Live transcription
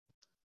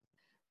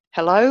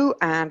Hello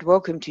and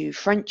welcome to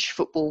French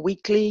Football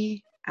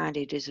Weekly, and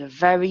it is a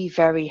very,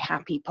 very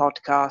happy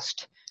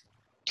podcast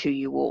to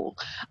you all.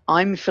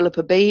 I'm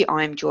Philippa B.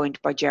 I'm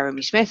joined by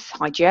Jeremy Smith.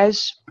 Hi,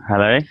 Jez.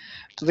 Hello.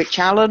 Rich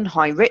Allen.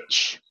 Hi,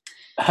 Rich.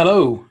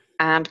 Hello.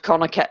 And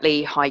Connor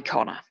Ketley. Hi,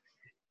 Connor.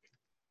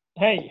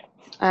 Hey.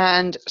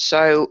 And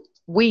so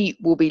we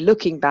will be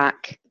looking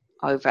back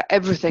over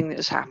everything that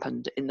has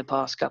happened in the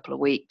past couple of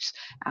weeks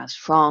as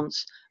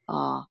France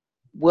are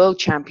world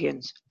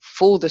champions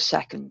for the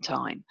second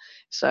time.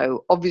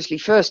 So obviously,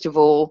 first of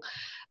all,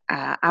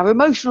 our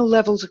emotional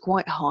levels are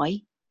quite high.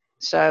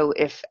 So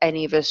if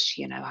any of us,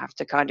 have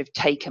to kind of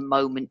take a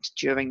moment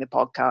during the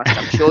podcast,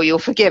 I'm sure you'll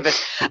forgive us.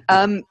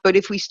 But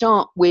if we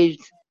start with,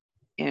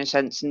 in a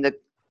sense,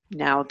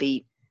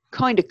 the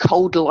kind of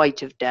cold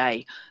light of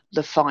day,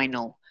 the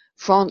final,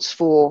 France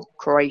 4,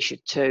 Croatia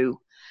 2,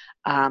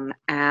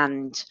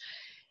 and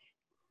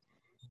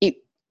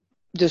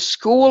the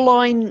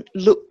scoreline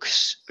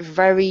looks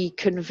very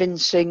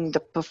convincing.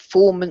 The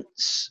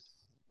performance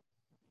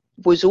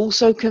was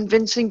also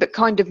convincing, but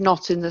kind of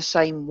not in the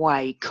same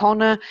way.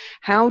 Connor,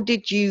 how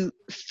did you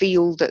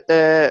feel that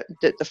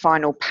the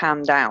final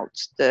panned out?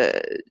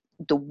 The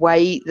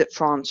way that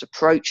France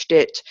approached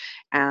it,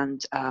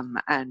 and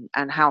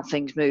how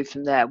things moved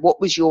from there. What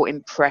was your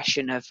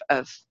impression of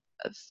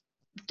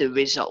the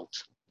result?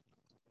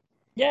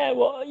 Yeah,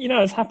 well,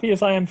 as happy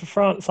as I am for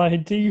France, I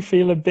do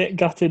feel a bit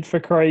gutted for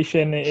Croatia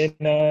in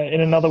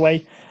another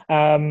way.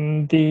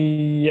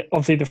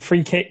 Obviously the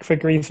free kick for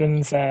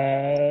Griezmann's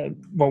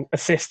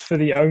assist for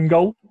the own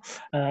goal.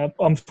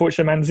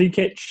 Unfortunately,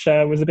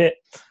 Mandzukic was a bit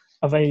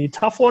of a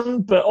tough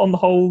one, but on the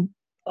whole,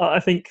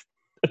 I think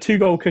a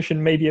 2-goal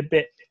cushion may be a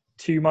bit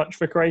too much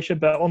for Croatia.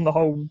 But on the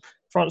whole,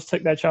 France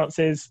took their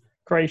chances.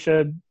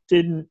 Croatia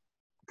didn't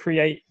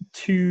create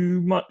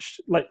too much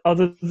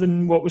other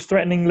than what was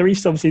threatening.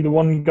 Lloris, obviously the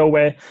one goal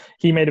where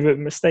he made a bit of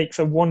a mistake,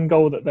 so one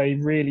goal that they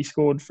really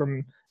scored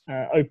from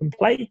open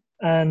play.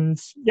 And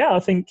yeah,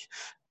 I think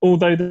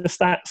although the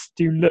stats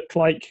do look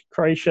like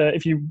Croatia,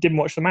 if you didn't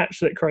watch the match,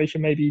 that Croatia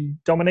maybe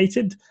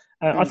dominated,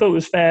 I thought it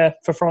was fair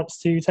for France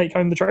to take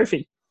home the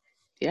trophy.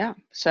 Yeah.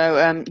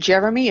 So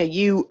Jeremy, are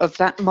you of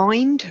that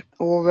mind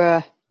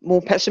or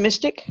more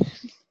pessimistic?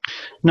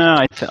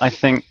 No, I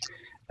think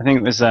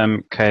it was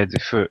Kaya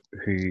Dufoot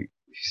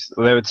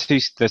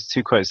there's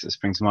two quotes that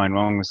spring to mind.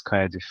 One was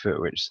Kaya Dufoot,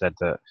 which said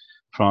that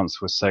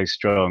France was so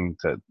strong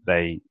that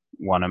they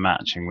won a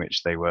match in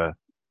which they were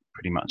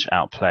pretty much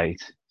outplayed.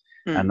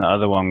 And the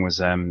other one was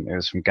it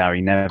was from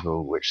Gary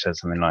Neville, which said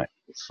something like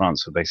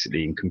France were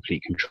basically in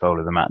complete control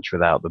of the match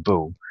without the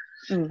ball.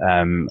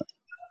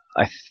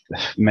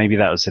 Maybe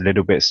that was a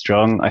little bit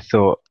strong. I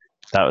thought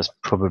that was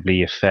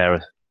probably a fair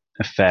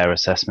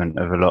assessment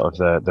of a lot of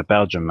the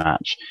Belgium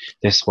match.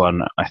 This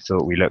one, I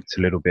thought we looked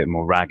a little bit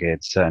more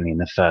ragged, certainly in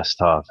the first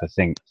half. I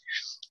think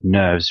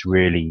nerves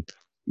really,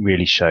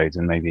 really showed,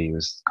 and maybe it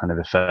was kind of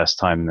the first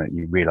time that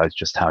you realised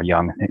just how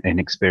young and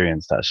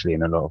inexperienced, actually,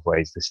 in a lot of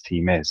ways, this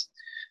team is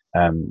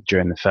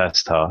during the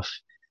first half.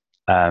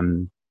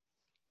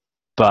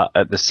 But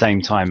at the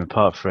same time,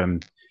 apart from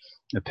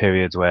a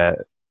period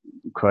where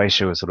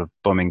Croatia was sort of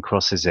bombing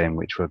crosses in,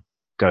 which were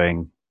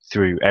going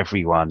through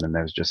everyone, and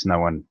there was just no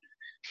one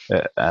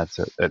at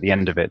the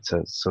end of it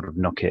to sort of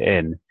knock it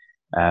in.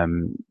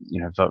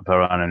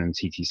 Varane and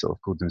Titi sort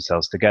of pulled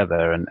themselves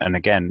together, and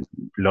again,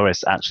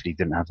 Lloris actually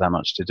didn't have that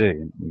much to do.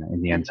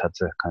 In the end, had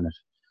to kind of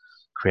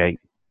create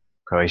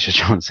Croatia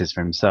chances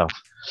for himself.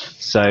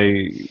 So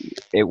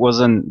it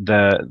wasn't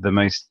the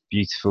most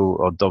beautiful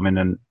or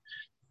dominant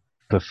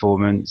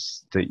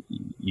performance that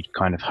you'd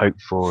kind of hope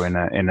for in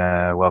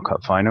a World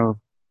Cup final.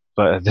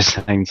 But at the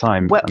same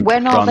time,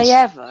 when are they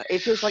ever?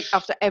 It feels like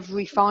after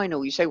every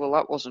final, you say, "Well,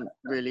 that wasn't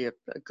really a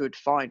good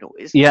final."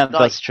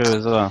 That's true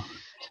as well.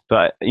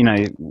 But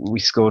we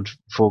scored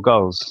 4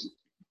 goals,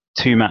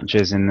 2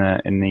 matches in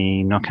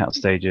the knockout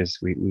stages.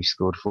 We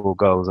scored 4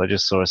 goals. I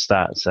just saw a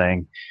stat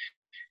saying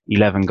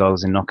 11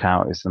 goals in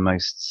knockout is the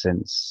most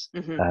since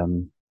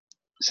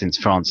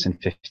France in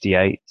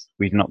 '58.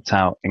 We've knocked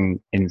out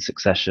in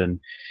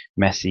succession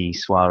Messi,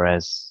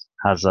 Suarez,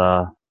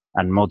 Hazard,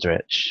 and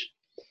Modric.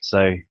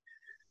 So,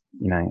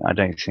 I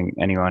don't think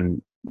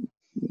anyone,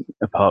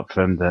 apart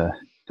from the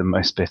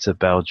most bitter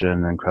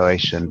Belgian and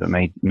Croatian, but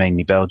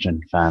mainly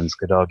Belgian fans,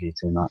 could argue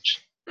too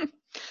much.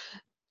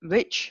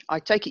 Rich, I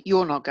take it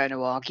you're not going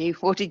to argue.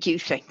 What did you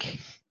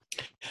think?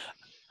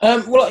 I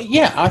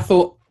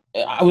thought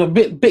I was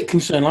a bit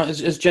concerned,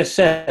 as Jess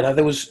said.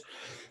 There was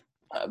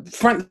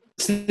France.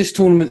 This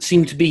tournament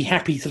seemed to be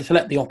happy to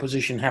let the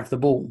opposition have the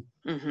ball.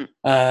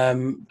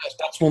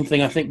 That's one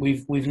thing I think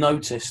we've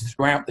noticed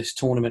throughout this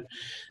tournament.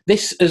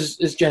 This,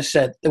 as Jess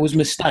said, there was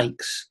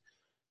mistakes.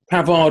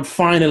 Pavard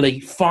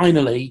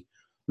finally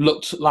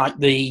looked like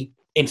the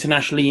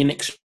internationally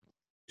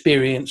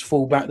inexperienced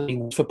fullback that he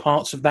was for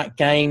parts of that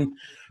game.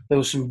 There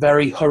were some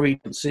very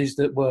hurried dances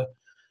that were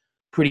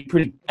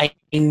pretty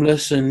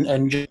aimless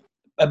and just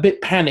a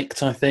bit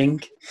panicked, I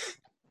think.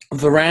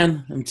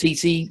 Varane and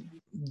Titi,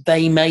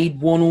 they made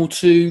 1 or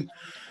 2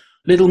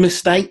 little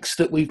mistakes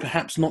that we've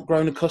perhaps not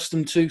grown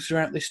accustomed to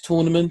throughout this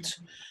tournament.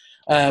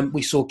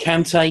 We saw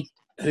Kante,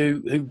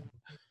 who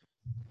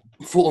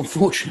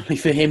unfortunately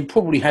for him,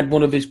 probably had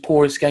one of his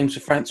poorest games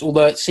for France,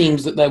 although it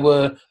seems that there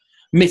were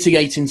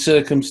mitigating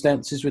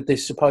circumstances with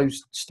this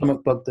supposed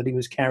stomach bug that he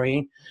was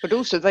carrying. But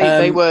also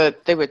they were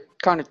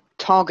kind of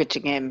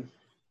targeting him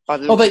by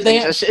the looks of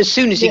things. As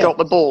soon as he got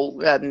the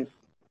ball,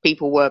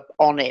 people were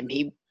on him.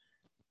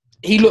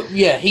 He looked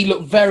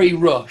very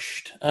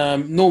rushed.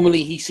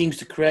 Normally he seems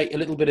to create a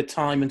little bit of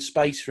time and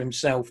space for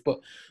himself, but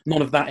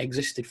none of that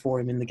existed for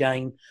him in the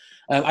game.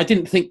 I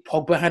didn't think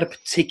Pogba had a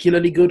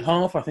particularly good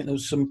half. I think there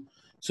was some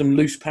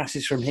loose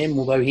passes from him,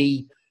 although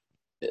he,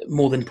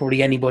 more than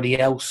probably anybody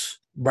else,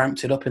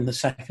 ramped it up in the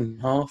second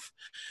half.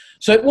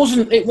 So it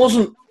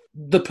wasn't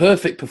the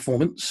perfect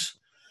performance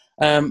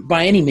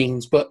by any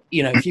means, but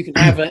if you can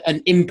have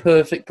an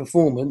imperfect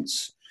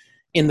performance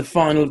in the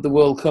final of the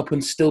World Cup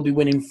and still be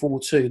winning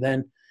 4-2,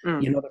 then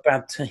you're not a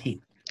bad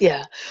team.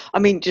 Yeah, I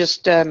mean,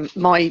 just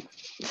my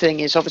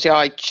thing is, obviously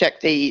I checked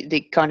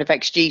the kind of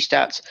XG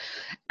stats,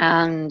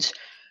 and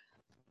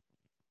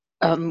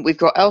we've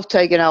got Elf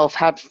Taken Elf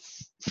had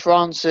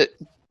France at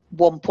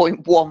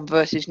 1.1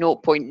 versus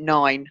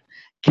 0.9.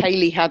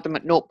 Kaylee had them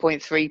at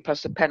 0.3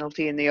 plus the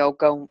penalty in the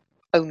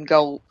own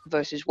goal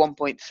versus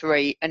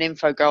 1.3, and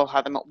Infogirl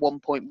had them at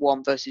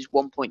 1.1 versus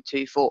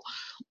 1.24.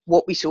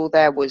 What we saw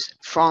there was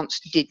France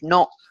did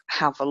not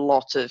have a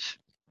lot of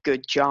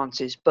good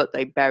chances, but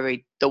they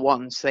buried the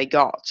ones they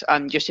got.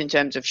 Just in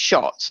terms of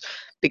shots,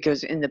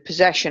 because in the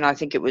possession, I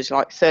think it was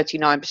like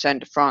 39%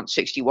 to France,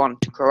 61%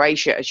 to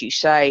Croatia. As you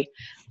say,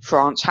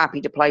 France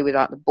happy to play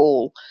without the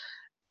ball,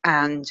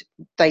 and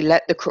they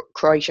let the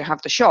Croatia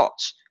have the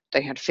shots.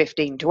 They had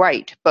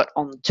 15-8, but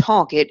on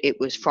target it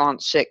was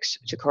France 6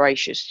 to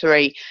Croatia's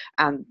 3,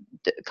 and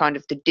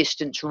the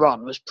distance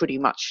run was pretty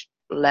much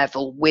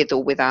level with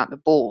or without the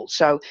ball.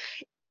 So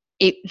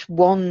it's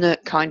one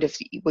that kind of,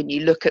 when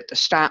you look at the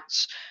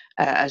stats,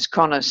 as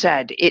Connor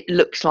said, it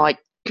looks like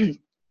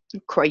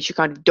Croatia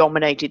kind of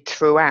dominated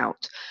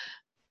throughout.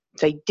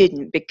 They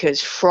didn't,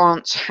 because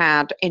France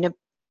had, in a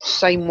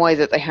same way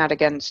that they had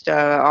against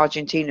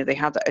Argentina, they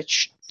had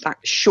that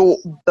short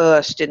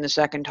burst in the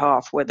second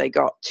half where they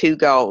got 2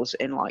 goals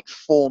in like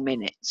 4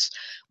 minutes,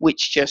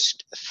 which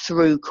just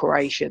threw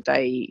Croatia.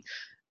 They,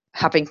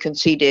 having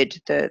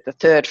conceded the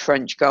third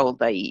French goal,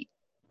 they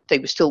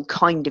were still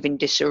kind of in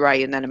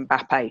disarray, and then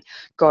Mbappe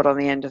got on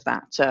the end of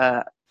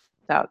that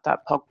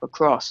Pogba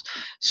cross.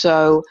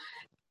 So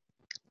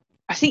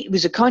I think it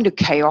was a kind of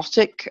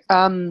chaotic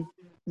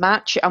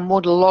match, and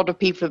what a lot of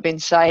people have been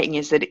saying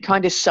is that it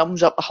kind of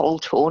sums up the whole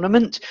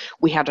tournament.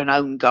 We had an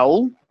own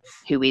goal,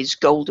 who is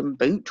Golden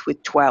Boot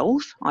with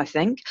 12, I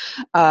think.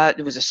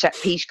 There was a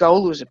set-piece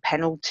goal, there was a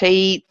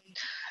penalty,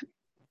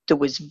 there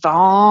was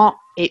VAR.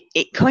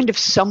 It kind of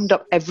summed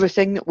up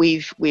everything that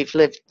we've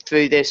lived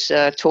through this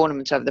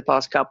tournament over the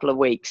past couple of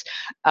weeks.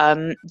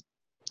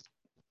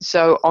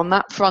 So on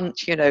that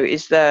front,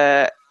 is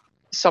there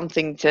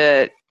something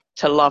to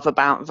love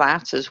about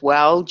that as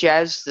well,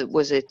 Jez?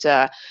 Was it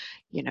a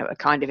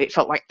kind of, it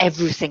felt like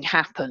everything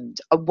happened.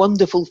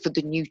 Wonderful for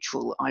the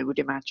neutral, I would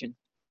imagine.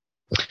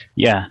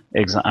 Yeah,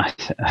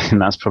 exactly. And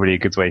that's probably a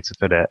good way to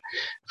put it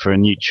for a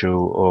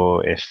neutral,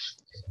 or if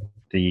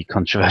the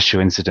controversial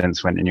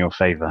incidents went in your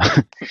favour.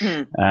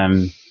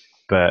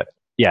 But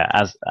yeah,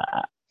 as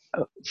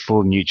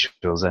for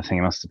neutrals, I think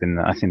it must have been,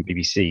 I think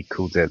BBC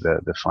called it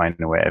the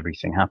final where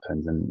everything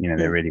happened, and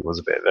there really was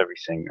a bit of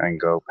everything: own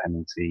goal,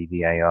 penalty,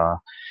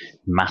 VAR,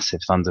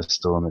 massive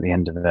thunderstorm at the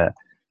end of it.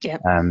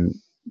 Yep.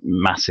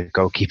 Massive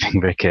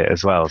goalkeeping wicket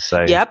as well.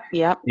 So yep.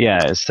 Yeah,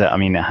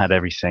 it had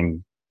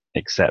everything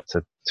except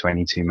a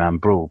 22-man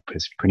brawl,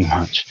 pretty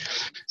much.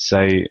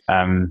 So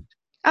and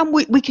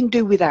we can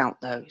do without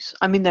those.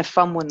 I mean, they're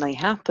fun when they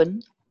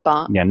happen,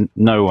 but yeah,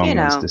 no one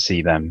wants to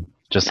see them.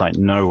 Just like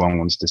no one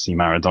wants to see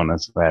Maradona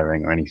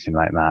swearing or anything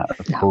like that.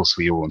 Of course,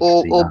 we all want to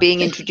see that. Or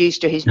being introduced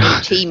to his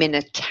new team in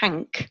a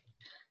tank.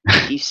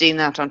 You've seen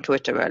that on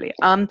Twitter earlier.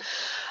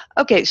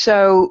 Okay,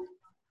 so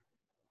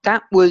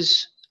that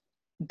was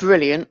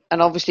brilliant,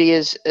 and obviously,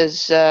 as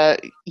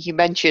you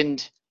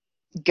mentioned,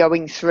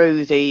 going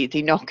through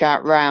the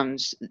knockout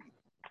rounds,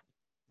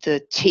 the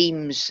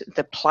teams,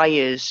 the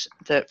players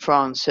that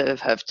France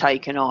have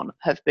taken on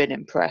have been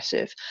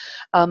impressive.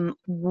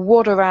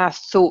 What are our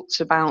thoughts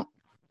about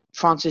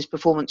France's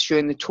performance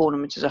during the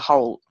tournament as a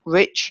whole?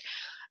 Rich,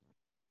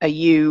 are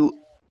you?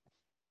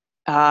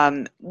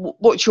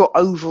 What's your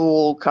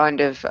overall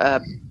kind of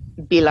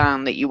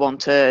bilan that you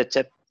want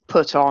to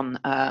put on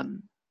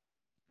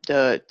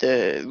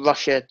the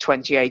Russia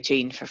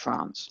 2018 for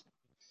France?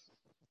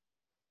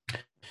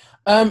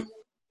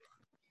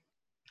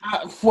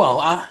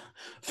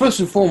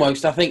 First and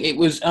foremost, I think it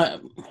was.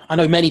 I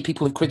know many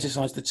people have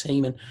criticised the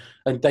team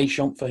and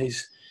Deschamps for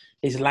his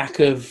lack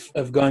of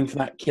going for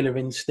that killer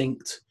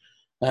instinct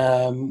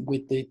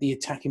with the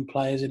attacking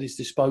players at his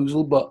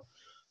disposal. But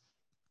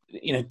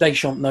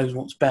Deschamps knows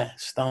what's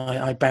best.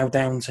 I bow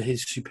down to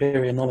his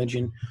superior knowledge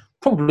in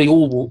probably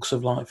all walks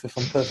of life, if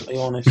I'm perfectly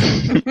honest.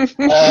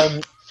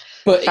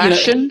 But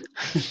Fashion?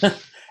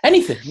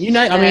 Anything. You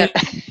name it.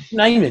 You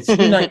name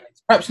it.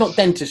 Perhaps not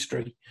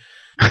dentistry.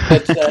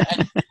 But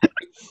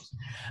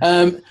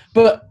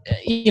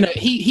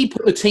he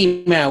put the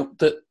team out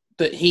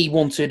that he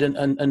wanted,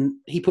 and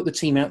he put the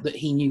team out that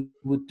he knew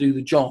would do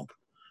the job.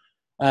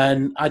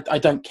 And I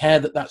don't care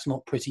that that's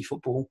not pretty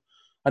football.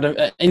 I don't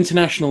at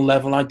international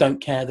level. I don't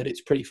care that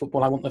it's pretty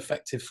football. I want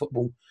effective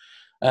football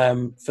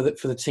for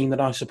the team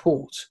that I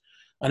support.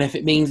 And if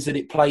it means that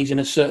it plays in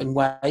a certain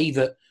way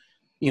that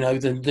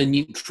the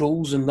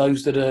neutrals and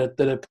those that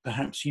are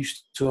perhaps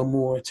used to a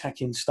more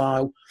attacking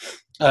style,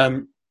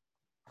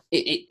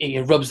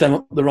 it rubs them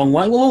up the wrong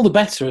way. Well, all the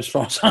better as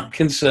far as I'm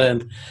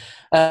concerned.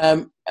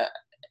 At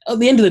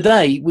the end of the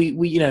day,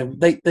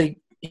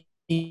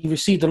 he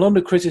received a lot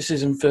of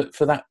criticism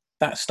for that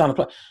style of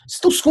play.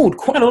 Still scored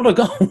quite a lot of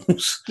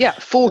goals. Yeah,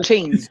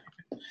 14.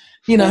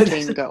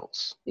 14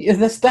 goals. Yeah,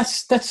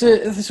 that's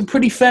a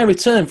pretty fair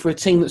return for a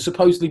team that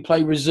supposedly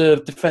play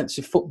reserve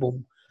defensive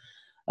football.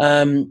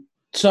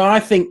 So I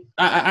think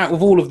out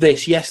of all of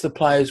this, yes, the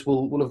players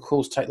will of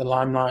course take the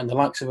limelight, and the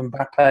likes of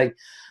Mbappe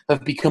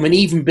have become an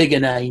even bigger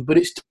name. But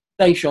it's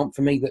Deschamps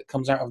for me that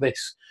comes out of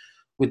this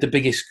with the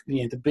biggest,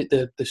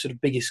 the sort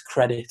of biggest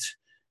credit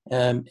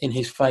in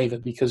his favour,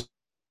 because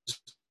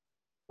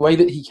the way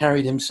that he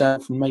carried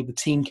himself and made the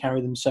team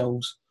carry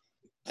themselves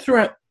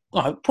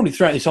probably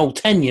throughout his whole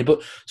tenure,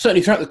 but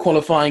certainly throughout the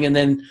qualifying and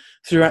then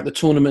throughout the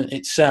tournament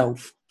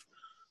itself,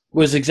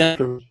 was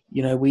exemplary.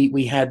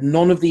 We had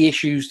none of the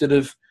issues that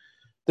have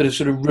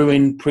sort of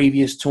ruined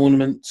previous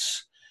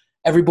tournaments.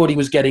 Everybody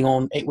was getting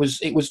on. It was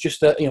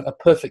just a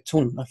perfect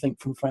tournament, I think,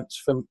 from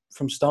France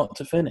from start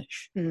to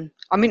finish.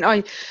 I mean,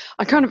 I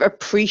kind of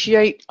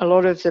appreciate a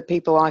lot of the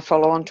people I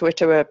follow on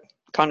Twitter are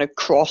kind of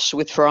cross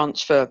with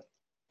France for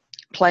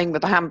playing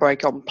with the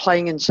handbrake on,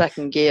 playing in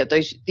second gear.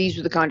 These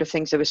were the kind of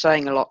things they were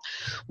saying a lot.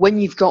 When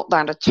you've got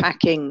that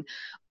attacking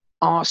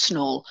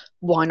arsenal,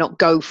 why not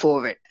go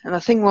for it? And the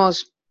thing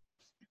was,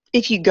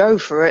 if you go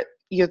for it,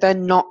 you're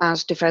then not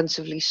as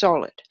defensively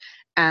solid.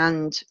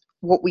 And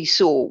what we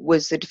saw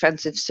was the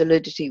defensive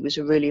solidity was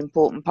a really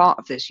important part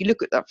of this. You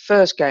look at that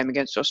first game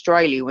against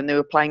Australia when they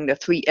were playing the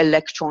 3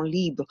 électrons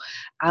libres,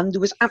 and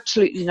there was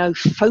absolutely no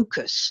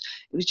focus.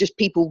 It was just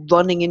people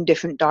running in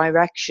different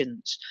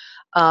directions.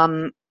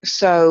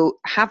 So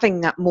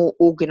having that more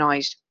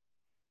organised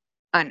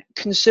and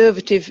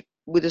conservative,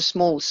 with a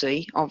small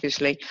c,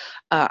 obviously,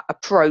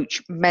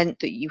 approach meant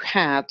that you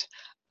had,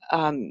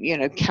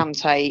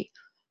 Kante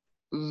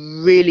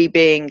really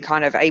being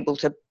kind of able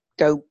to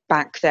go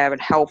back there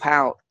and help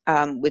out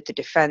with the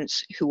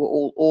defence, who were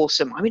all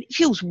awesome. I mean, it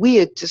feels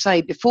weird to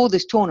say before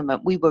this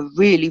tournament we were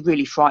really,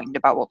 really frightened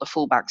about what the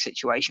fullback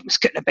situation was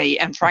going to be,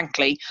 and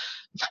frankly,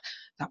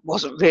 that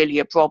wasn't really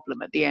a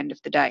problem at the end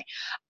of the day.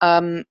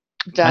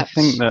 I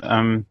think that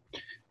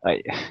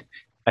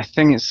I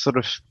think it's sort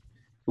of,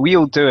 we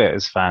all do it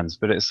as fans,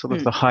 but it's sort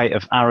of the height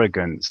of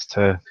arrogance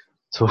to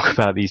talk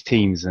about these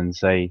teams and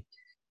say,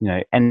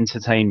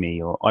 entertain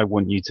me, or I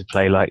want you to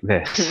play like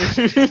this.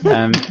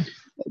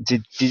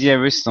 Didier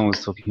Riston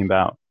was talking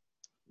about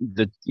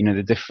the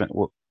different.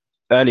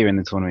 Earlier in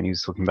the tournament, he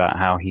was talking about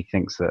how he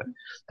thinks that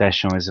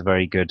Deschamps is a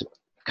very good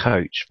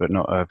coach, but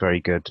not a very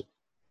good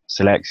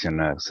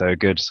selectioner. So a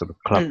good sort of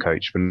club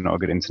coach, but not a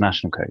good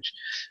international coach.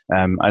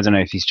 I don't know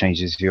if he's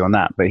changed his view on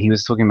that, but he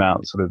was talking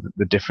about sort of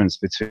the difference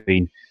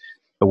between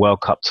a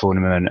World Cup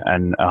tournament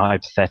and a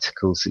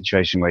hypothetical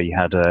situation where you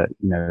had a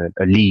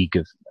league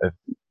of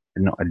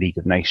not a League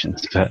of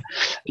Nations, but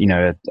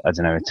a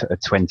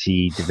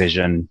 20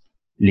 division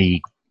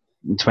league,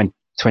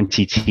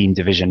 20 team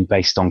division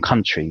based on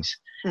countries.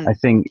 I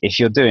think if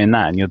you're doing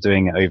that and you're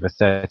doing it over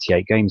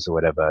 38 games or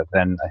whatever,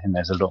 then I think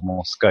there's a lot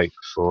more scope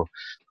for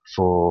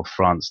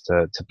France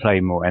to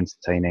play more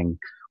entertaining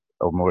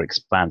or more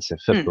expansive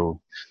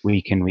football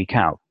week in, week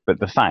out. But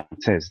the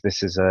fact is,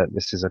 this is a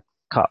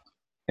cup.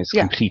 It's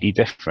completely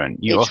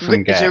different. You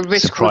often get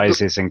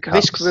surprises in cups.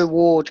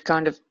 Risk-reward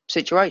kind of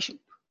situation.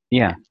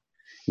 Yeah.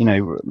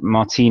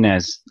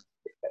 Martinez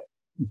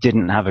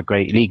didn't have a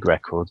great league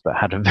record, but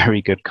had a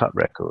very good cup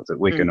record at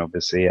Wigan,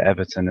 obviously, at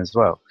Everton as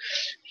well.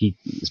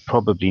 It's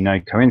probably no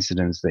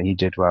coincidence that he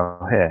did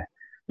well here.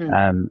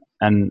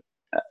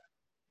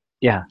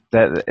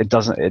 It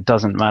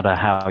doesn't matter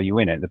how you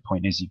win it. The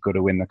point is you've got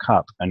to win the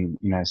cup, and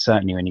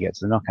certainly when you get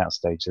to the knockout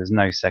stage, there's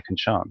no second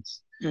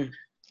chance.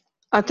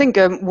 I think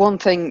one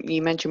thing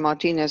you mentioned,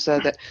 Martinez,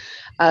 though, that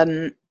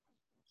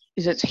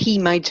is that he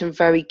made some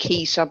very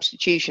key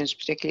substitutions,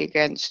 particularly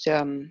against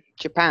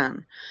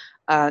Japan.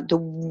 The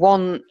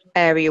one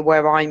area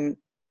where I'm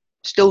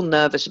still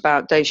nervous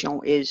about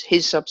Deschamps is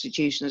his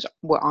substitutions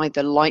were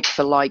either like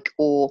for like,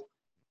 or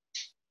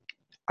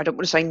I don't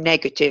want to say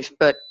negative,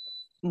 but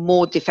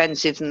more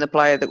defensive than the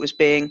player that was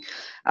being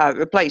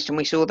replaced. And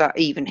we saw that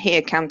even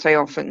here. Kante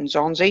off for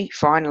Nzonzi,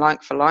 fine,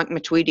 like for like.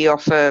 Matuidi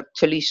off for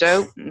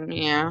Tolisso,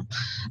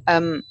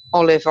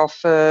 Olive off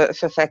for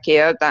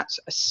Fekir, that's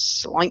a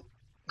slight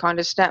kind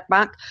of step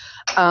back.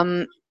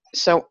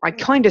 So I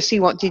kind of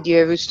see what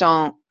Didier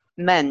Riston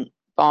meant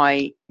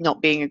by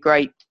not being a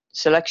great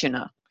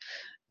selectioner.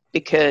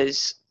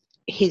 because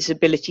his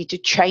ability to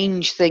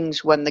change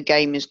things when the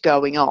game is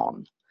going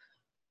on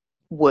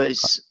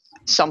was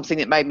something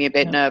that made me a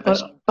bit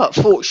nervous. But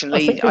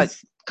fortunately,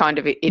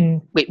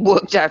 it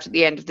worked out at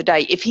the end of the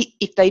day.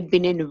 If they'd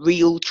been in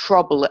real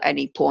trouble at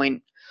any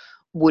point,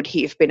 would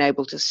he have been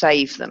able to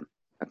save them?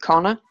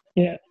 Connor?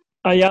 Yeah.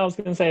 I was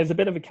going to say, as a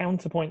bit of a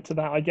counterpoint to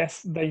that, I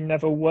guess they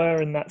never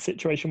were in that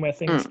situation where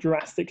things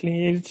drastically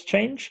needed to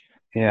change.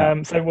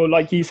 Yeah. So, well,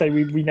 like you say,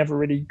 we never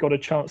really got a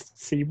chance to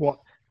see what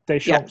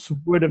Deschamps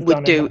would have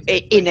done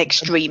in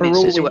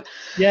extremis as well.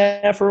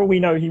 Yeah, for all we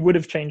know, he would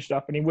have changed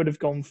up and he would have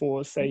gone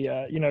for,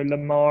 say,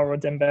 Lamar or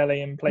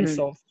Dembele in place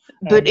of.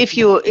 But if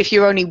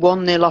you're only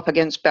 1-0 up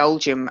against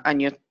Belgium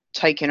and you're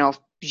taking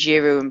off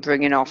Giroud and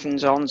bringing on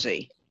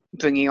Nzonzi,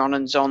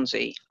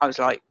 I was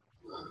like,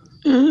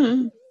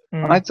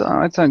 I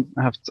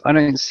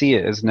don't see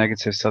it as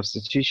negative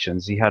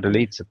substitutions. He had a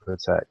lead to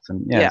protect,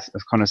 and as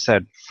Connor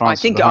said,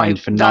 France were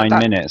behind for 9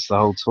 minutes the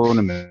whole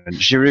tournament.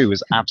 Giroud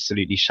was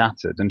absolutely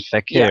shattered, and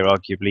Fekir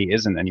arguably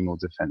isn't any more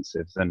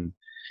defensive than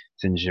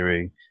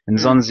Giroud. And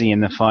Nzonzi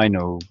in the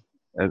final,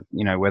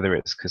 whether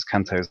it's because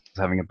Kanté was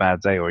having a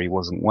bad day or he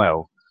wasn't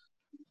well,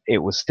 it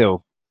was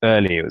still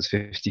early. It was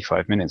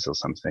 55 minutes or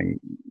something.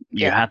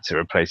 You had to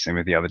replace him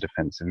with the other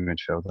defensive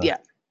midfielder.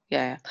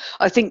 Yeah,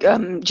 I think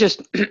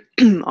just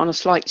on a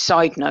slight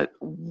side note,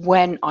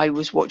 when I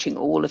was watching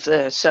all of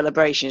the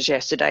celebrations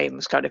yesterday and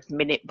was kind of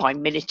minute by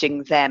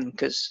minuting them,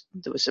 because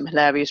there were some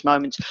hilarious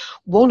moments,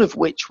 one of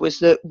which was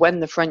that when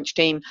the French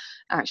team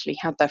actually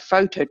had their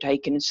photo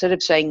taken, instead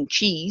of saying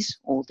cheese,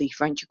 or the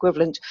French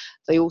equivalent,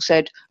 they all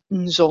said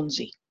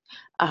Nzonzi.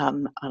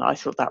 And I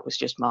thought that was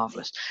just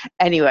marvellous.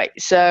 Anyway,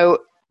 so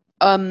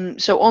on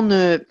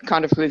the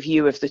kind of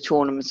review of the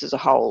tournament as a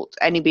whole,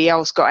 anybody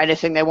else got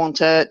anything they want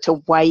to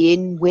weigh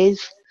in with?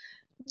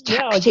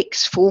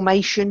 Tactics,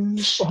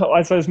 formations? Well,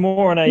 I suppose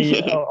more on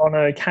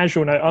a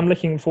casual note, I'm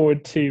looking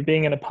forward to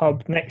being in a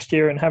pub next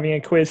year and having a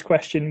quiz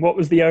question. What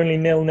was the only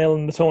 0-0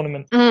 in the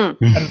tournament?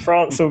 And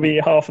France will be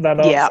half of that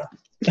answer.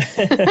 So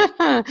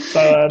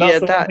that's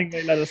the one thing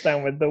they let us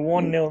down with, the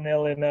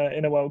 1-0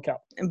 in a World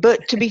Cup.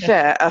 But to be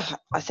fair,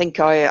 I think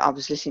I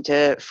was listening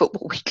to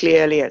Football Weekly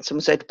earlier and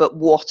someone said, but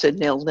what a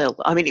 0-0.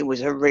 I mean, it was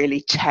a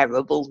really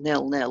terrible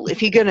 0-0.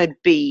 If you're going to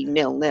be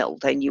 0-0,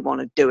 then you want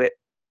to do it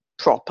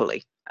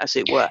properly, as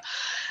it were.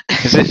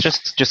 Is it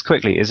just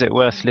quickly, is it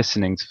worth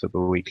listening to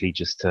Football Weekly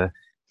just to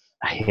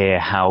hear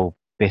how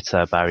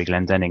bitter Barry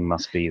Glendenning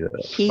must be that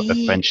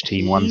a French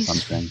team won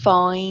something?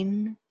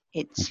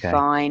 It's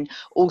fine.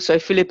 Also,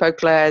 Philippe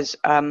Auclair's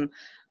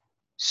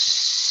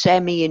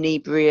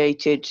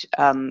semi-inebriated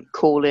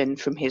call-in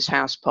from his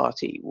house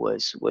party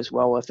was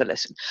well worth a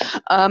listen.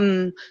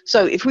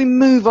 So if we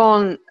move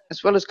on,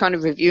 as well as kind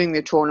of reviewing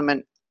the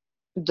tournament,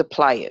 the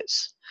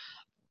players,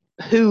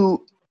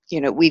 who,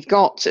 we've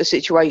got a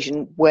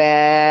situation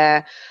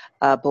where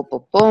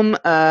Mbappe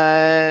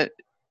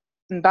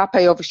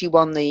obviously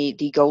won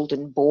the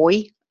Golden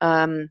Boy,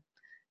 and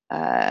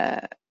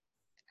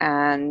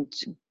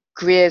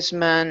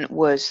Griezmann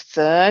was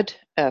third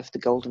of the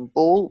Golden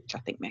Ball, which I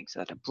think makes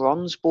that a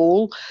bronze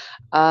ball.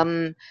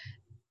 Griezmann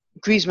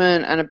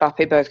and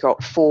Mbappe both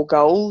got 4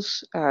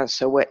 goals,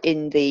 so we're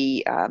in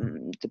the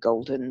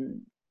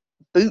Golden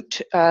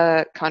Boot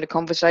kind of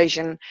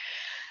conversation.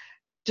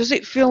 Does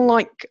it feel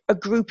like a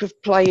group of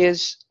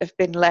players have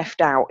been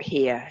left out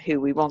here who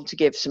we want to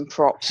give some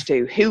props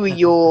to? Who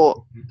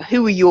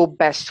are your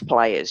best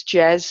players?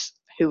 Jez,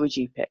 who would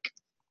you pick?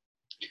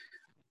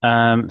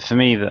 For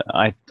me,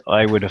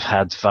 I would have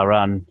had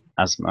Varane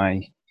as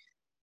my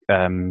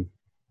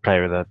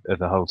player of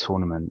the whole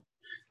tournament.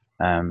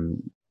 I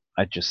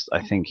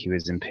think he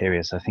was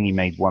imperious. I think he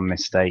made one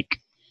mistake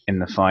in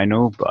the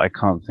final, but I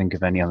can't think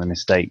of any other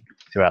mistake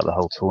throughout the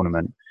whole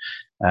tournament.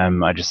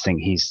 I just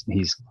think he's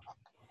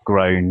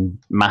grown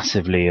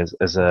massively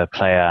as a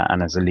player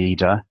and as a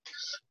leader.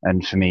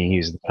 And for me, he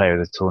was the player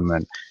of the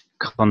tournament.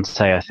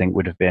 Kanté, I think,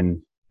 would have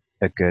been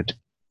a good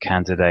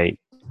candidate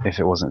if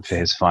it wasn't for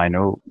his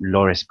final.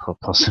 Lloris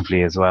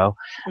possibly as well.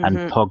 Mm-hmm. And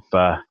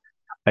Pogba,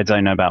 I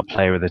don't know about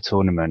player of the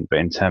tournament, but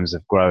in terms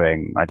of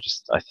growing, I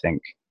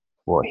think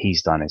what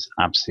he's done is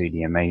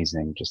absolutely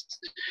amazing. Just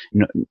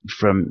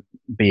from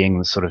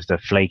being sort of the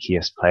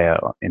flakiest player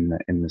in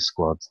the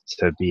squad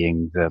to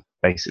being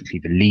basically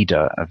the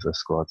leader of the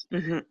squad.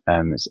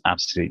 Mm-hmm. It's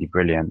absolutely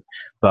brilliant.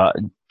 But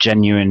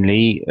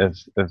genuinely, of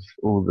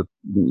all the,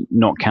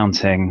 not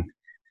counting,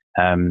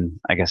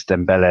 I guess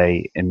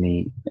Dembele in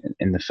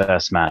the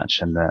first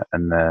match and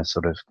the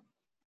sort of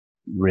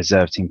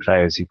reserve team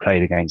players who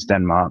played against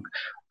Denmark,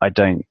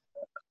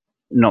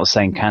 not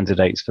saying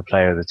candidates for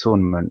player of the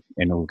tournament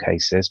in all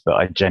cases, but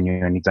I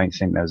genuinely don't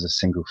think there was a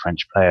single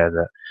French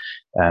player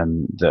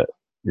that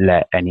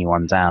let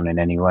anyone down in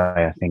any way.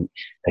 I think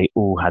they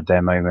all had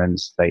their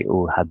moments, they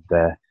all had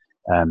their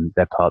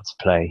part to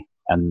play,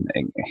 and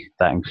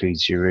that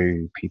includes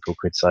Giroud, people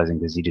criticising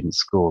because he didn't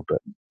score,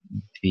 but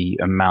the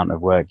amount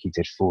of work he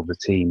did for the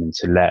team and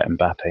to let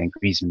Mbappe and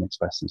Griezmann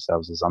express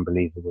themselves is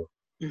unbelievable.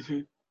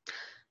 Mm-hmm.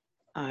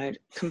 I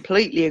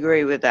completely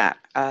agree with that.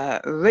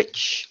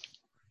 Rich?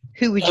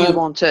 Who would you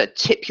want to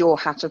tip your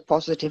hat of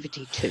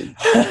positivity to?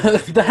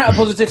 The hat of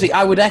positivity,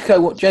 I would echo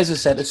what Jez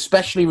has said,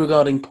 especially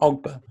regarding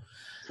Pogba.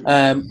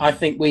 I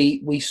think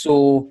we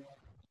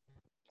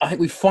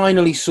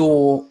finally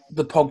saw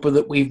the Pogba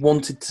that we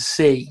wanted to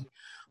see,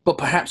 but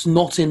perhaps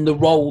not in the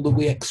role that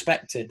we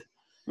expected.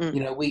 You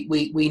know,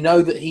 we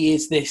know that he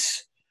is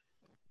this,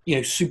 you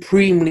know,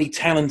 supremely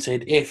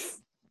talented, if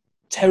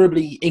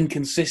terribly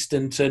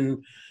inconsistent,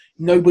 and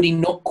nobody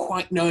not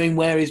quite knowing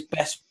where his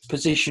best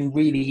position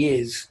really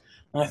is.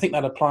 And I think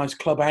that applies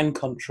club and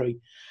country.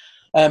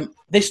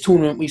 This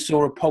tournament, we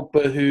saw a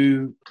Pogba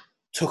who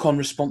took on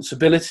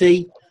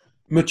responsibility,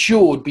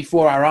 matured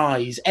before our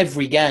eyes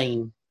every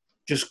game,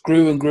 just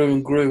grew and grew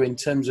and grew in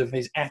terms of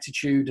his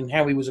attitude and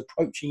how he was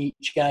approaching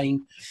each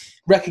game.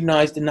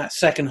 Recognised in that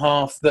second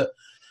half that,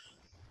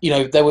 you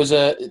know, there was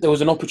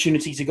an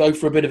opportunity to go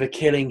for a bit of a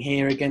killing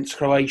here against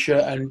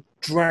Croatia and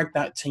drag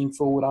that team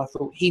forward. I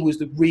thought he was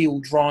the real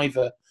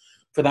driver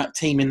for that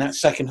team in that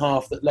second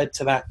half that led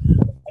to that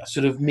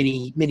sort of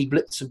mini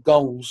blitz of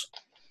goals.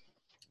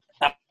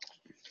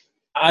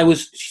 I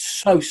was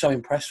so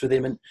impressed with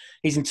him and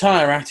his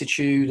entire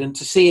attitude, and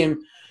to see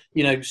him,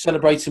 you know,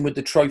 celebrating with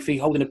the trophy,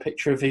 holding a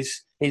picture of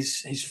his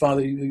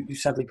father who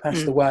sadly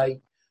passed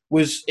away,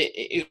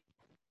 it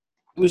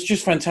was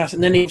just fantastic.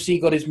 And then obviously he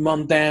got his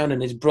mum down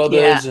and his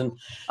brothers, and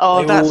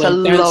that's a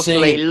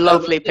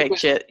lovely dancing.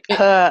 picture.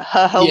 Her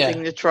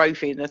holding the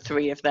trophy and the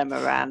three of them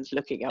around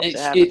looking up to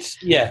heaven.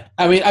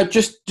 I mean, I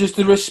just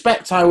the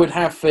respect I would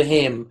have for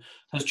him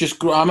has just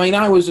grown. I mean,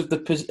 I was of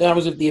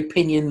the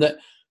opinion that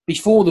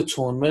before the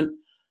tournament,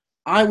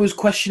 I was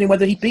questioning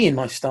whether he'd be in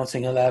my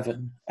starting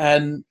 11,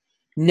 and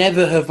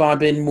never have I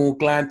been more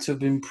glad to have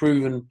been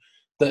proven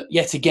that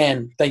yet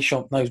again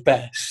Deschamps knows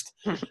best.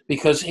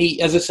 Because he,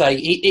 as I say,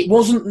 it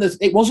wasn't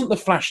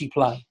the flashy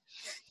play.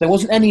 There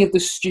wasn't any of the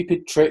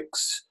stupid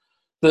tricks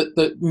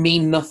that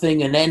mean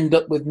nothing and end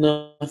up with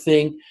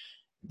nothing.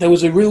 There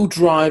was a real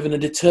drive and a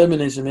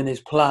determinism in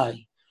his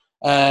play,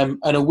 and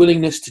a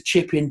willingness to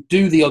chip in,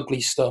 do the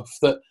ugly stuff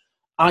that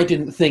I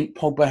didn't think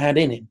Pogba had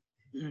in him.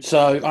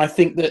 So I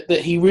think that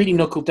he really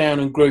knuckled down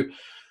and grew.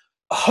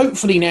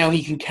 Hopefully now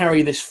he can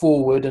carry this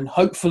forward, and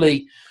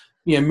hopefully,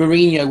 you know,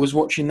 Mourinho was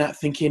watching that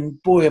thinking,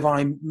 boy, have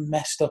I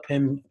messed up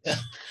him.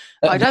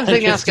 I don't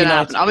think that's going to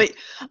happen. I mean,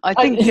 I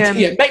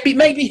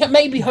think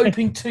maybe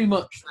hoping too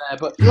much there,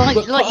 but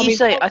like you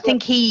say, I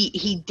think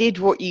he did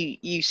what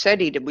you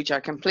said he did, which I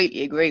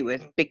completely agree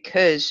with,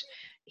 because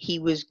he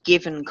was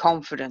given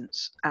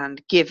confidence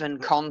and given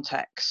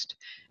context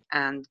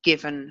and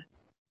given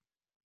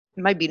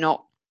maybe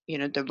not, you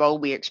know, the role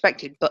we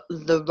expected, but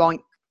the right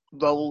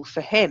role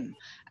for him,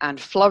 and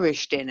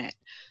flourished in it.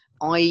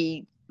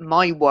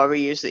 My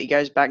worry is that he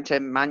goes back to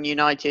Man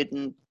United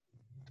and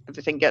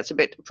everything gets a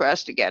bit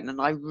depressed again,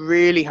 and I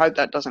really hope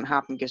that doesn't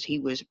happen because he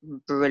was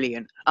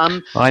brilliant.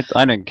 I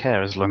don't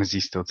care as long as he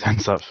still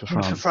turns up for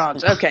France. For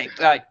France, okay,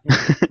 right.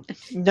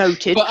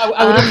 Noted. But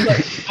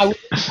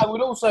I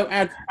would also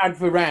add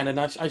Varane, and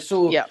I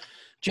saw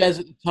Jez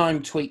at the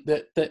time tweet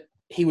that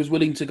he was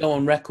willing to go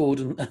on record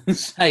and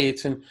say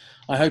it, and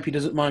I hope he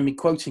doesn't mind me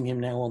quoting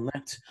him now on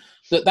that.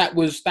 That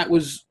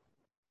was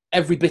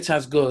every bit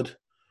as good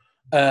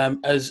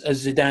as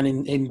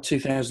Zidane in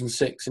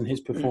 2006 in his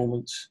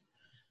performance.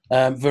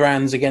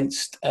 Varane's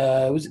against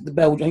was it the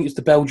Belgium? I think it's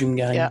the Belgium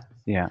game.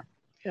 Yeah.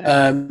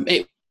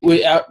 There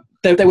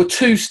were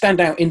two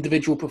standout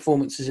individual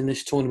performances in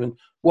this tournament.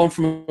 One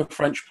from a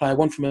French player,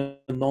 one from a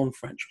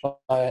non-French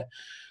player,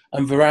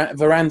 and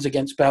Varane's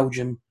against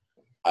Belgium.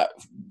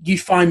 You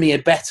find me a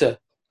better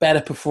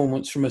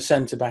performance from a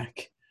centre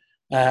back,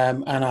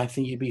 and I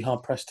think you'd be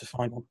hard pressed to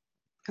find one.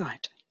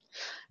 Right.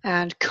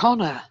 And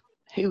Connor,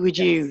 who would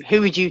you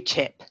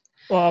tip?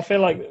 Well, I feel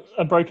like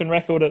a broken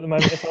record at the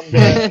moment if I'm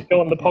going to go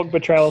on the Pogba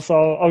trail,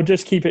 so I'll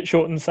just keep it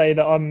short and say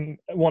that I'm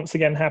once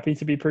again happy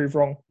to be proved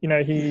wrong. You know,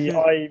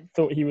 I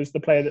thought he was the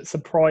player that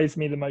surprised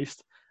me the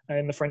most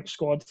in the French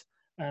squad.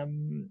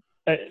 The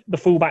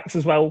fullbacks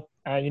as well.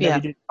 We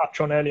did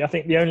touch on earlier. I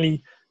think the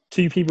only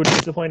two people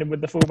disappointed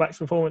with the fullbacks'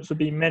 performance would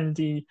be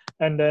Mendy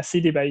and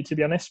Sidibe, to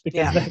be honest,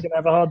 because they're going to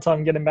have a hard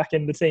time getting back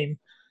in the team.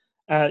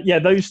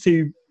 Those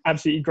two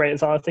absolutely great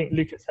as well. I think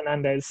Lucas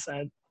Hernandez.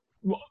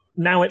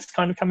 Now it's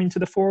kind of coming to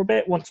the fore a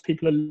bit once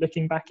people are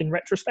looking back in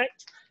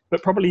retrospect,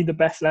 but probably the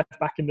best left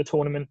back in the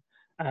tournament.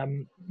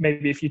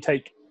 Maybe if you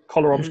take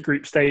Kolarov's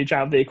group stage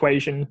out of the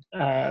equation.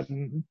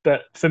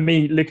 But for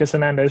me, Lucas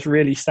Hernandez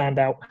really stand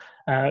out.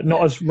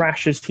 Not as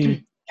rash as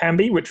he can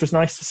be, which was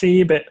nice to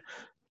see, but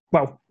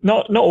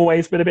not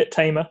always, but a bit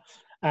tamer.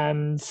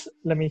 And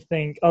let me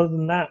think. Other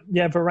than that,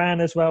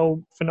 Varane as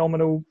well,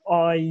 phenomenal.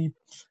 I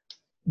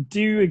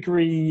do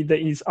agree that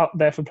he's up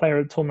there for player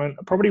of the tournament.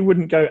 I probably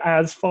wouldn't go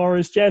as far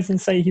as Jez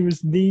and say he was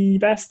the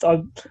best.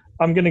 I'm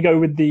going to go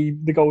with the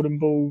golden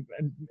ball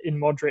in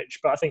Modric,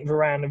 but I think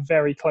Varane a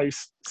very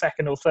close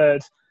second or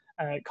third.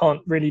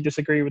 Can't really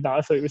disagree with that.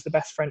 I thought he was the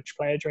best French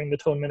player during the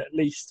tournament at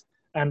least.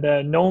 And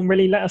no one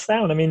really let us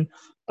down. I mean,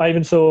 I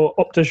even saw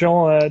Opta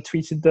Jean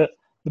tweeted that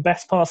the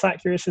best pass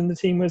accuracy in the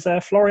team was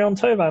Florian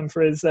Thauvin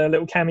for his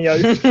little cameo.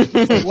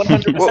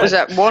 100%. What was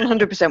that?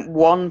 100%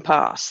 one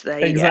pass. There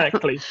you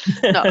Exactly.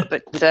 go. No,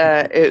 but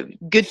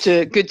good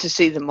to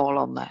see them all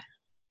on there.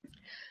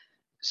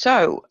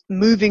 So,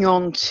 moving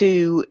on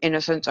to, in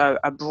a sense,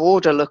 a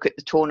broader look at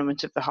the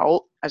tournament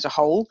as a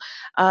whole.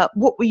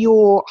 What were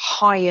your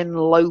high and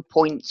low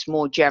points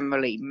more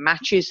generally?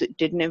 Matches that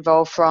didn't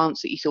involve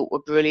France that you thought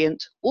were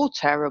brilliant or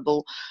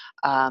terrible?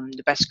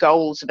 The best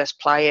goals, the best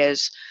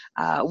players.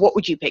 What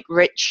would you pick,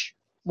 Rich?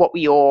 What were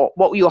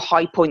your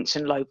high points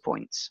and low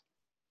points?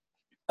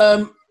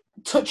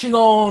 Touching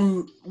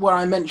on what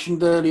I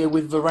mentioned earlier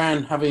with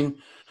Varane having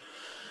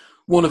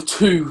one of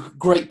two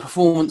great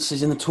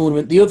performances in the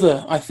tournament. The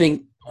other, I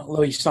think,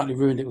 although he slightly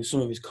ruined it with some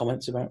of his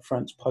comments about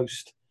France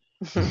post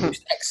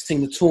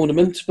exiting the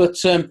tournament, but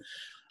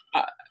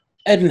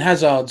Eden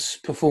Hazard's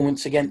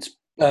performance against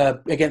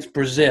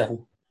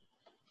Brazil,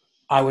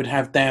 I would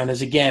have down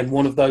as, again,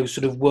 one of those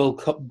sort of World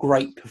Cup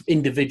great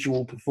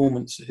individual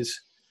performances.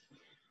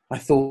 I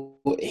thought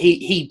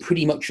he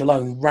pretty much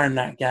alone ran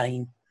that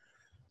game.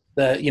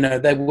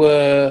 There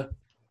were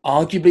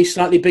arguably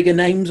slightly bigger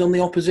names on the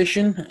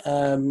opposition.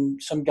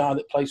 Some guy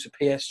that plays for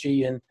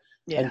PSG and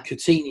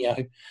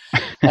Coutinho.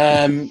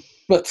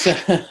 But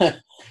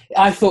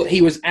I thought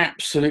he was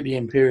absolutely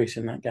imperious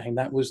in that game.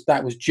 That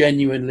was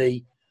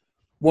genuinely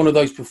one of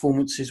those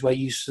performances where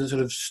you sort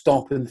of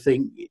stop and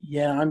think,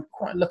 yeah, I'm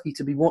quite lucky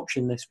to be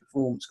watching this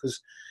performance, because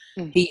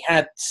he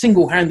had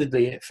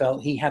single-handedly, it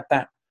felt, he had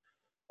that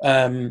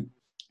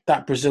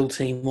Brazil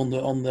team on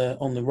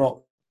the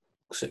rock.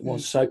 It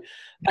was. So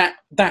that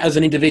as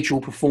an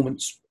individual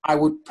performance, I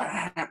would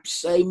perhaps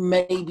say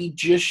maybe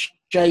just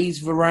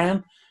Jay's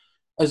Varane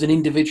as an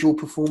individual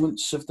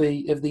performance of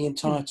the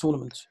entire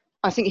tournament.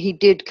 I think he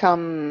did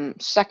come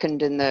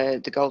second in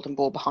the Golden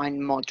Ball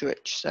behind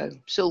Modric, so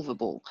silver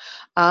ball.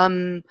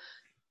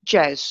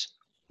 Jez,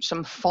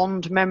 some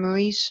fond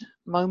memories,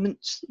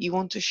 moments that you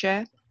want to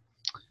share?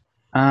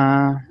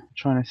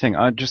 Trying to think.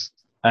 I just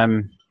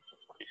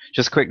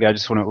quickly, I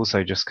just want to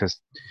also, just because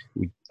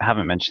we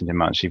haven't mentioned him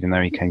much, even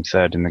though he came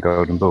third in the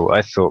Golden Ball,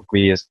 I thought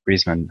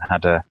Griezmann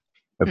had a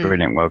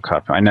brilliant World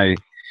Cup. I know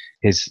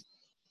his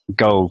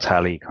goal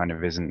tally kind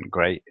of isn't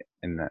great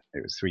in that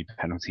it was 3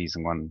 penalties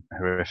and 1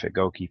 horrific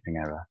goalkeeping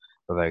error,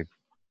 although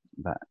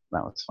that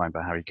was fine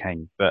by Harry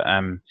Kane. But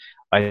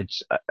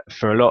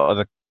for a lot of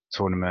the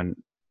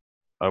tournament,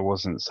 I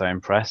wasn't so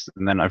impressed.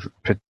 And then I've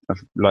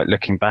like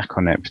looking back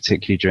on it,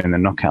 particularly during the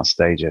knockout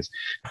stages.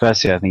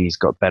 Firstly, I think he's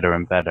got better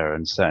and better,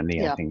 and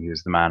certainly I think he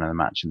was the man of the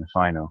match in the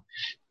final.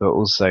 But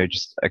also,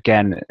 just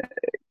again,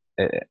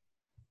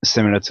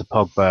 similar to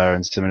Pogba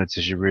and similar to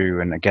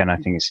Giroud, and again, I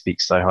think it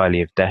speaks so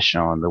highly of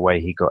Deschamps and the way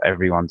he got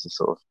everyone to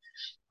sort of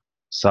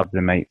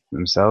sublimate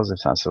themselves, if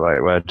that's the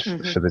right word,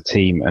 for the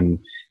team. And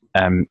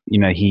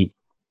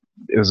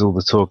it was all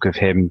the talk of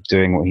him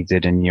doing what he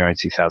did in Euro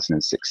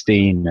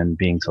 2016 and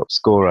being top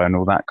scorer and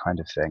all that kind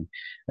of thing.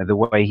 And the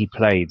way he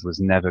played was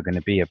never going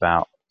to be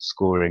about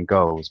scoring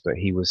goals, but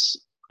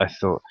I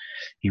thought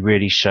he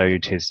really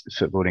showed his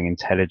footballing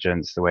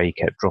intelligence, the way he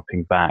kept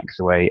dropping back,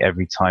 the way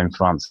every time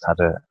France had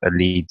a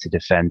lead to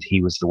defend,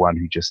 he was the one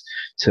who just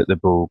took the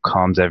ball,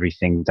 calmed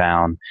everything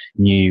down,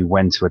 knew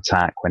when to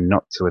attack, when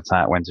not to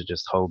attack, when to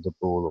just hold the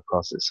ball or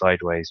pass it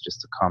sideways just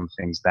to calm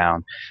things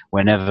down.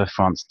 Whenever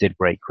France did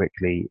break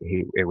quickly,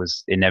 it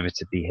was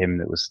inevitably him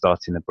that was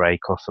starting the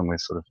break, often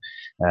with sort of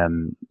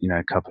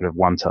a couple of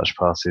one-touch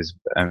passes,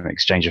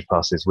 exchange of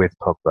passes with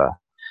Pogba.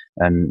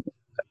 And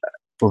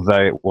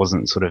although it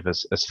wasn't sort of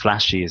as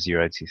flashy as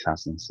Euro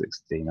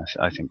 2016,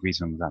 I think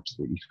Griezmann was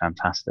absolutely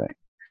fantastic.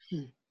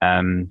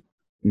 In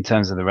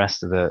terms of the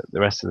rest of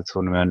the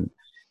tournament,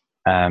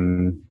 I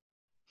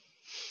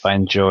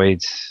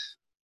enjoyed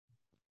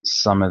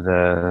some of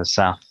the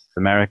South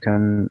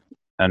American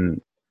and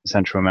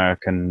Central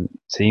American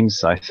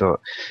teams. I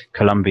thought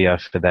Colombia,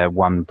 for their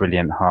one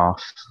brilliant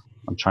half,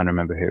 I'm trying to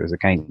remember who it was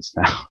against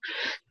now,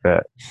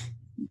 but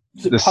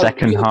the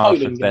second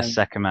half of their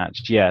second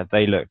match,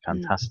 they looked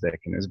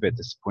fantastic, and it was a bit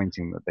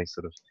disappointing that they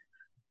sort of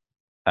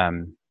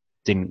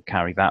didn't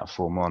carry that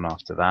form on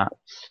after that.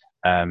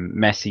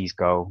 Messi's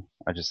goal,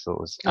 I just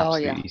thought was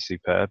absolutely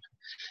superb.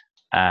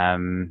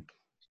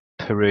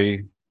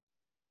 Peru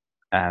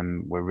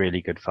were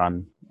really good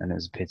fun, and it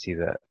was a pity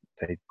that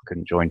they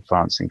couldn't join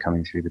France in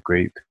coming through the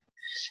group.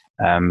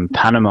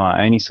 Panama,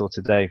 I only saw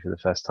today for the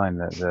first time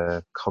that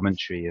the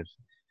commentary of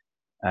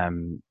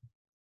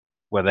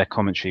their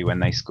commentary when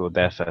they scored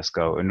their first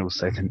goal, and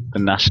also the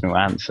national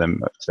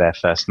anthem of their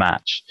first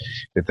match,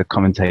 with the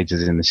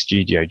commentators in the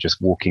studio just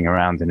walking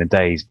around in a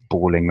daze,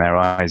 bawling their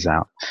eyes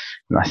out.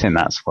 And I think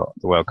that's what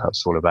the World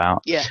Cup's all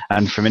about. Yeah.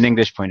 And from an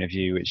English point of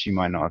view, which you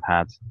might not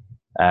have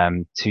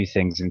had, 2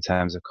 things in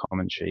terms of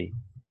commentary.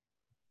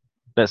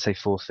 Let's say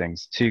 4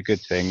 things. 2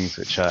 good things,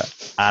 which are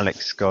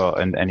Alex Scott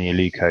and Eni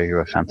Aluko, who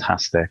are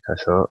fantastic, I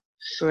thought.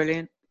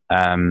 Brilliant.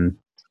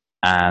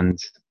 And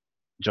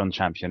John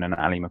Champion and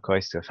Ali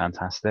McCoist are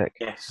fantastic.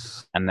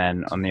 Yes. And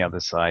then on the other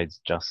side,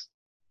 just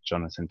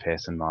Jonathan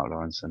Pearce and Mark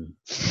Lawrenson.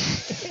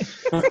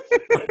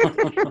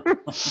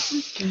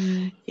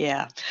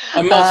 Yeah.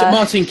 And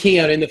Martin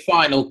Keown in the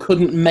final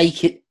couldn't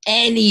make it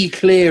any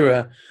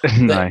clearer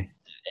No. that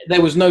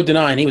there was no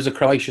denying he was a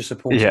Croatia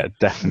supporter. Yeah,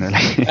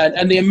 definitely.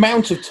 And the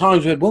amount of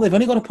times they've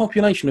only got a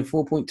population of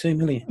 4.2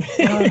 million.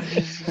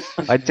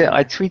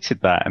 I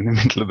tweeted that in the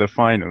middle of the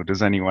final.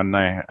 Does anyone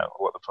know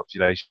what the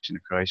population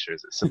of Croatia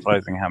is? It's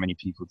surprising how many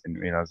people didn't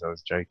realise I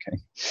was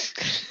joking.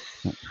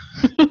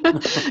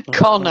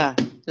 Connor,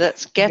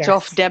 let's get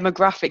off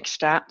demographic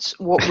stats.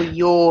 What were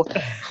your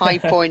high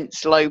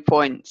points, low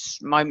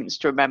points, moments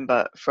to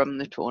remember from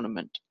the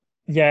tournament?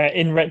 Yeah,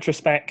 in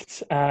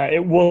retrospect,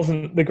 it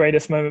wasn't the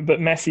greatest moment, but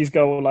Messi's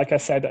goal, like I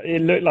said,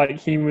 it looked like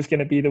he was going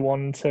to be the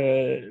one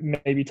to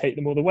maybe take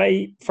them all the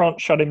way.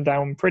 France shut him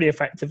down pretty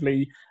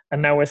effectively,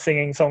 and now we're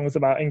singing songs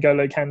about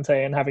N'Golo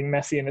Kante and having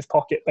Messi in his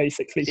pocket,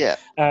 basically. Yeah.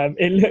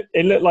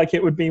 It looked like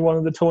it would be one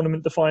of the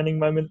tournament-defining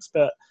moments,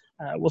 but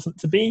wasn't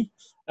to be.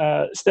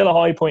 Still a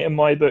high point in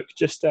my book,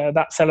 just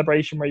that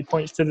celebration where he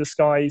points to the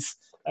skies,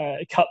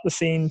 cut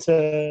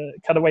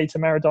away to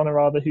Maradona,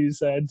 rather,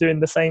 who's doing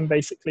the same,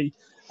 basically.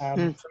 For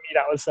me,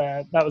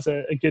 that was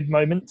a good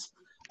moment.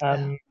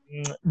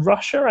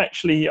 Russia,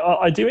 actually,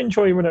 I do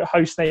enjoy when a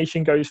host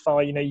nation goes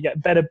far. You know, you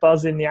get better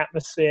buzz in the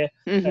atmosphere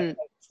at the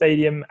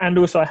stadium, and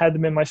also I had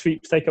them in my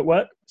sweepstake at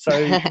work. So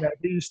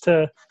who's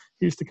to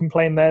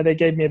complain there? They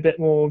gave me a bit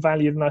more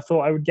value than I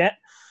thought I would get.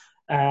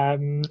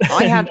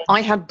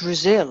 I had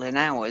Brazil in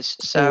ours,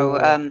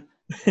 so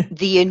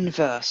the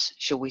inverse,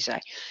 shall we say?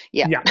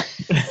 Yeah.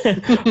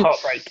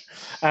 Heartbreak.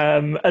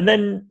 And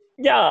then.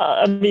 Yeah,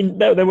 I mean,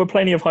 there were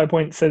plenty of high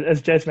points,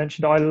 as Jez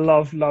mentioned. I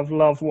love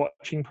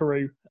watching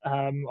Peru.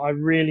 I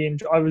really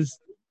enjoy. I was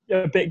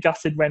a bit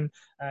gutted when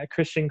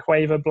Christian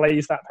Cueva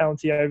blazed that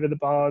penalty over the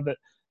bar that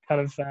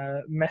kind of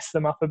messed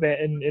them up a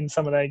bit in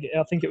some of their.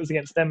 I think it was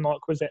against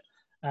Denmark, was it,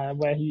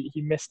 where he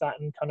missed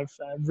that and kind of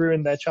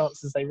ruined their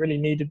chances. They really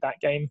needed that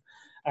game,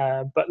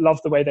 but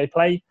love the way they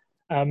play.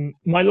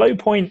 My low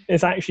point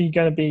is actually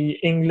going to be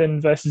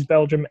England versus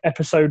Belgium,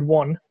 episode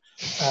 1.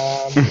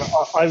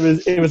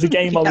 It was a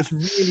game I was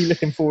really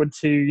looking forward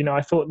to. You know,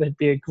 I thought there'd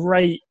be a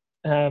great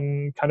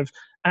kind of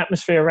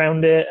atmosphere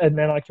around it, and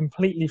then I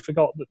completely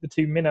forgot that the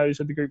two minnows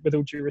of the group, with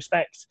all due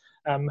respect,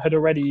 had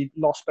already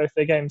lost both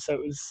their games, so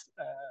it was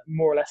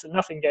more or less a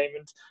nothing game.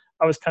 And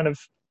I was kind of,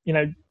 you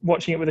know,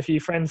 watching it with a few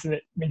friends, and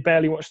we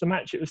barely watched the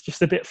match. It was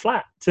just a bit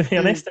flat, to be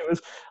honest. It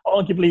was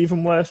arguably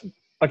even worse.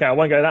 Okay, I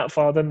won't go that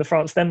far than the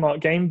France-Denmark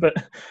game, but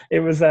it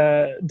was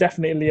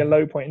definitely a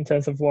low point in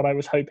terms of what I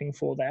was hoping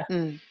for there.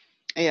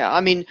 Yeah,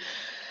 I mean,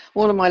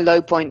 one of my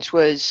low points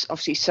was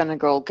obviously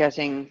Senegal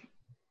getting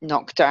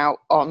knocked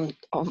out on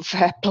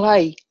fair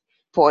play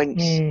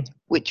points,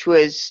 which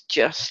was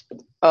just,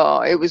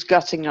 it was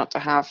gutting not to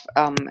have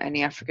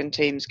any African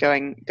teams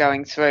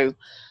going through.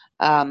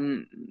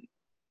 On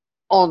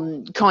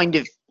kind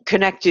of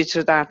connected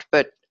to that,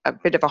 but a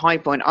bit of a high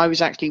point, I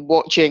was actually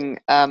watching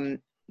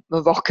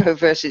Morocco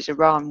versus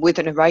Iran with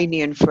an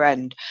Iranian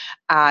friend,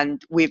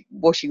 and we're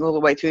watching all the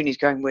way through, and he's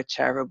going, we're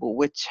terrible,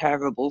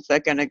 they're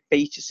going to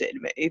beat us in a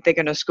minute, they're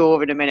going to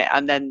score in a minute,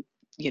 and then,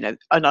 you know,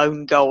 an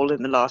own goal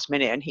in the last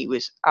minute, and he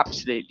was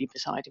absolutely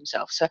beside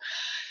himself. So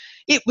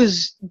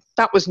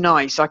that was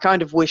nice. I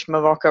kind of wish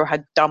Morocco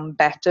had done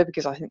better,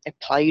 because I think they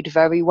played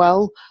very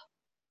well,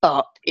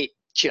 but it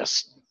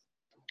just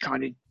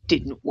kind of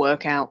didn't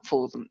work out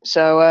for them.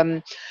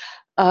 So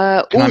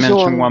can I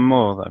mention one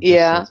more?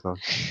 Yeah.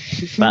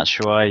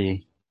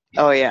 Batshuayi.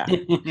 Oh, yeah.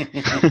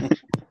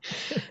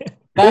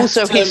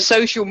 Also, his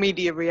social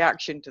media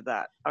reaction to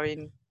that. I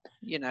mean,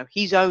 you know,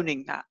 he's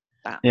owning that.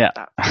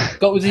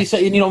 What was he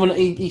saying? You know, when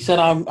he said,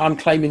 "I'm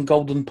claiming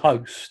Golden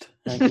Post."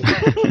 I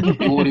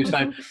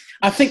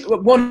think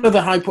one of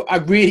the high point,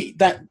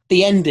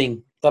 the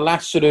ending, the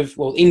last sort of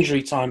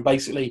injury time,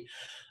 basically,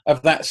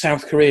 of that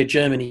South Korea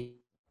Germany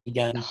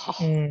game.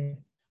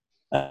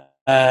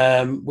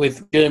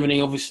 With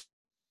Germany obviously,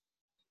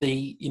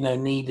 you know,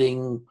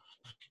 needing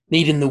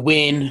the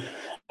win,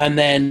 and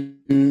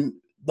then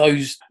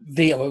those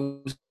VAR,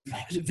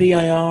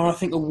 I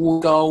think,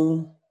 award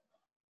goal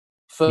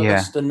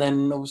first, and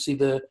then obviously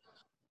the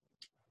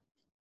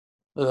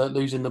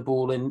losing the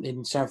ball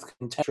in South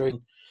Korea.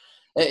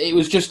 It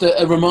was just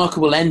a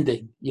remarkable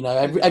ending. You know,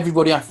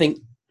 everybody, I think,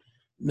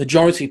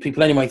 majority of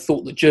people anyway,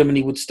 thought that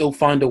Germany would still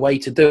find a way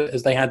to do it,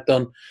 as they had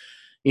done,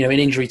 you know, in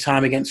injury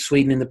time against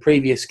Sweden in the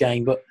previous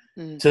game. But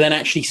to then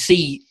actually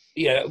see,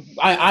 you know,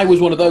 I was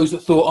one of those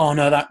that thought, oh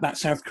no, that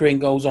South Korean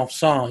goal's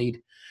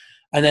offside.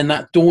 And then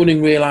that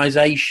dawning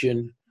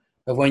realisation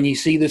of when you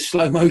see the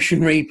slow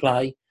motion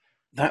replay,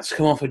 that's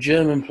come off a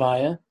German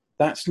player,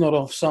 that's not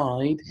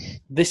offside,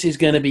 this is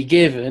going to be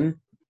given,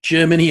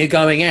 Germany are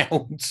going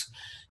out.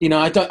 You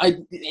know,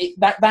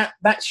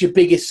 that's your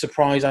biggest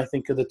surprise, I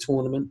think, of the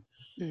tournament.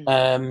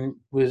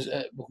 Was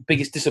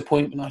biggest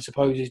disappointment, I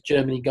suppose, is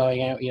Germany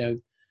going out, you know,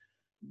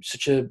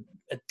 such a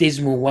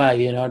dismal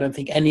way. You know, I don't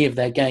think any of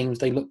their games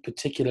they look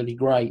particularly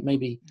great.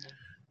 Maybe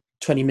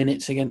 20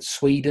 minutes against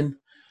Sweden,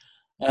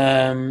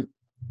 but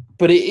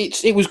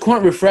it was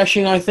quite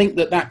refreshing. I think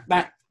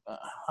that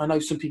I know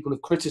some people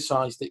have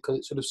criticised it because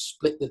it sort of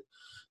split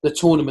the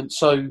tournament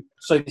so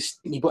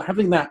distinctly, but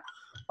having that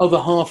other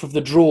half of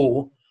the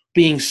draw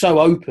being so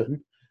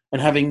open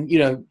and having,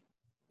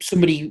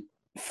 somebody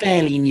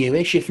fairly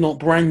newish, if not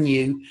brand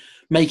new,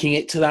 making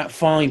it to that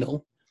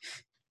final,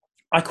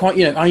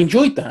 I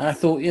enjoyed that. I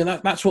thought,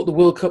 that's what the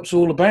World Cup's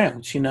all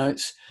about.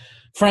 It's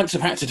France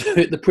have had to do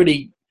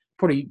it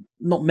probably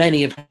not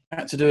many have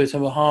had to do it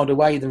in a harder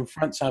way than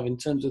France have in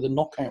terms of the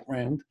knockout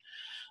round.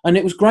 And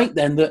it was great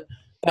then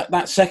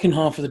that second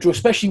half of the draw,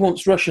 especially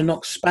once Russia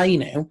knocked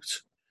Spain out,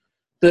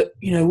 that,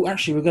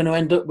 actually we're going to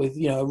end up with,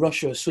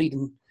 Russia,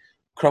 Sweden,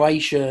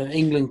 Croatia,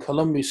 England,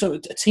 Colombia. So a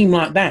team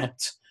like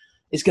that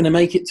is going to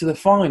make it to the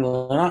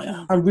final.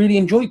 And I really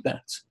enjoyed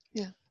that.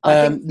 Yeah.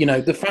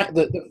 The fact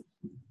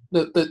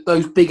that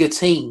those bigger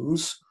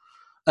teams,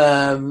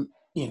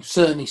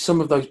 certainly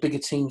some of those bigger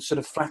teams sort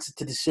of flattered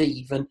to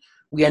deceive, and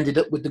we ended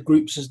up with the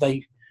groups as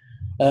the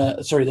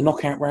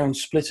knockout round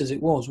split as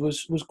it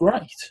was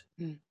great.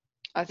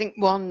 I think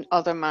one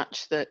other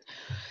match that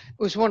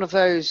was one of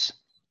those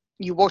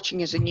you're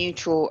watching as a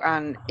neutral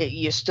and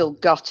you're still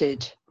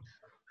gutted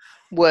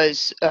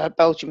was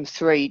Belgium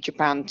 3,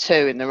 Japan 2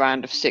 in the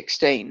round of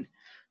 16,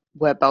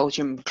 where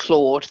Belgium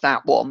clawed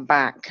that one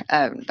back.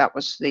 That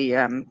was the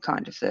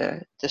kind of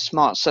the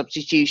smart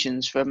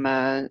substitutions from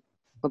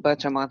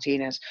Roberto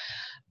Martinez.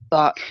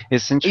 But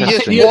it's you're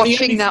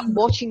interesting. just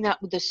watching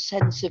that with a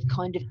sense of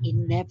kind of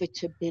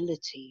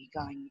inevitability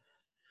going,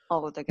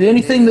 the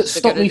only thing that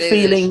stopped me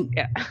feeling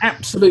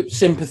absolute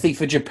sympathy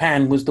for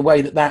Japan was the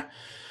way that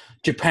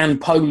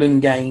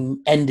Japan-Poland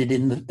game ended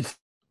in the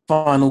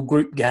final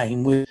group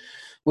game,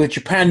 with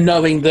Japan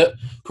knowing that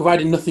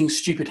provided nothing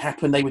stupid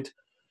happened,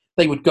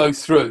 they would go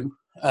through.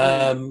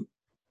 The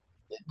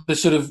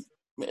sort of,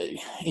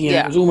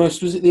 it was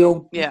almost, was it the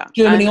old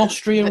Germany,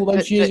 Austria all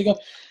those years ago?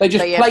 They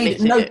just played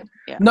it.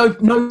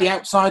 Nobody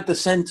outside the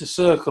centre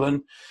circle,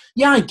 and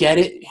I get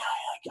it,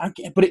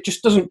 but it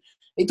just doesn't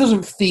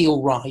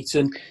feel right,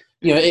 and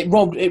it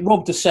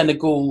robbed the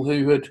Senegal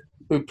who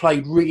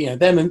played really,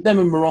 them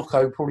and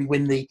Morocco probably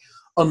win the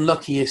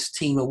unluckiest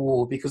team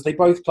award because they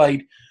both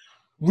played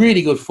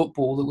really good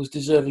football that was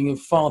deserving of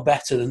far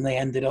better than they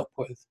ended up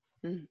with.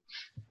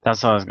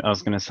 That's what I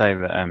was going to say,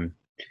 that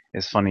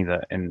it's funny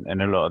that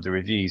in a lot of the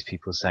reviews,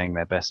 people saying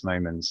their best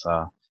moments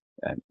are,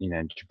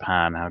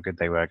 Japan, how good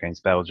they were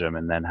against Belgium,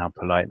 and then how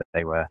polite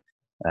they were,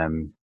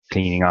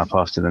 cleaning up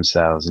after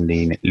themselves and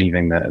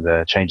leaving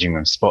the changing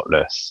room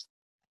spotless.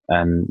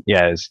 And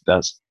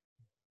that's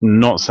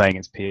not saying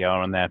it's PR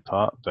on their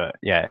part, but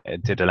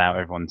it did allow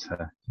everyone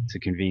to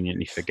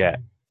conveniently forget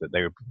that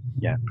they were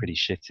pretty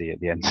shitty at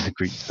the end of the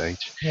group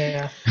stage.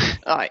 Yeah.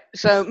 All right.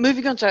 So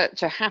moving on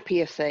to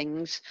happier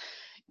things.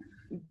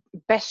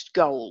 Best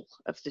goal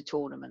of the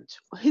tournament.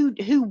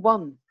 Who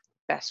won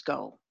best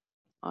goal?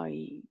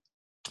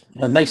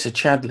 Nacer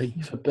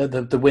Chadli, for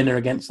the winner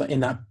in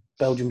that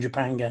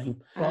Belgium-Japan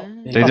game.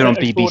 They did it on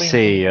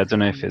BBC. I don't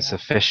know if it's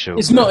official.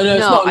 It's not. No, it's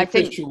not I an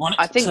official one.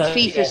 I think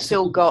FIFA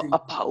still got a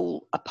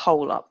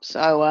poll up.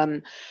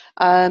 So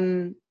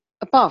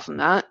apart from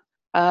that,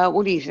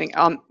 what do you think?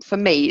 For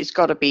me, it's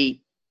got to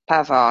be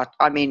Pavard.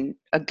 I mean,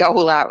 a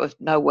goal out of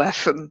nowhere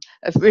from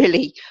a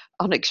really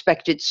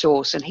unexpected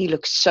source, and he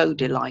looked so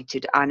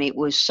delighted, and it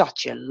was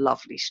such a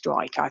lovely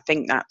strike. I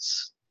think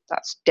that's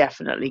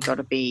definitely got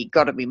to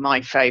be my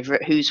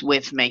favourite. Who's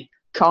with me?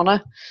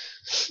 Connor?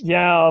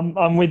 Yeah,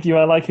 I'm with you.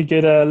 I like a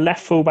good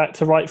left fullback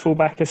to right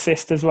fullback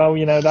assist as well.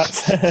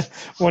 That's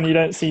one you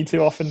don't see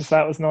too often, so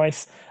that was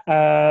nice.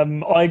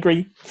 I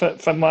agree.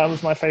 That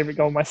was my favourite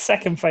goal. My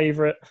second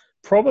favourite,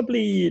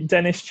 probably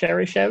Denis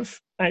Cheryshev,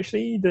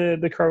 actually,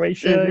 the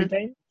Croatia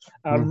game.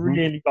 I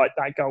really liked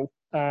that goal.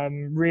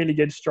 Really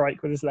good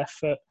strike with his left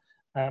foot.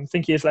 I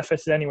think he is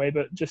left-footed anyway,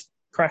 but just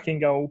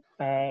cracking goal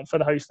for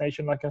the host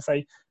nation. Like I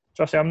say,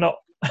 Josh, I'm not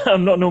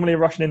normally a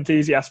Russian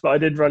enthusiast, but I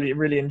did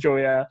really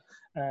enjoy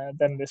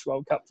them this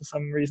World Cup for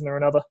some reason or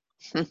another.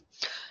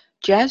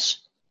 Jez?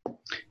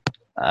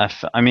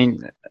 I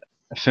mean,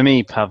 for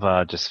me,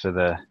 Pavard, just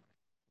for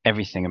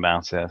everything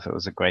about it, I thought it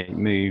was a great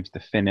move.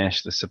 The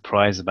finish, the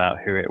surprise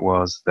about who it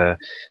was,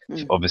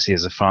 obviously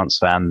as a France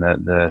fan,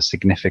 the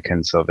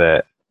significance of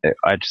it,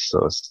 I just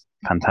thought it was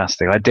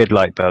fantastic. I did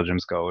like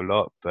Belgium's goal a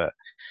lot, but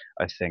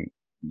I think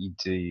you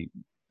do.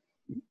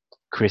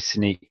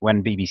 Christine,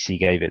 when BBC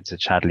gave it to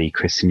Chadli,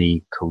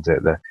 Christine called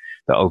it the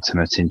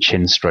ultimate in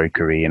chin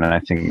strokery, and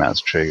I think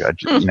that's true.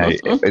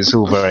 It's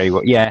all very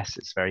well. Yes,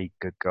 it's very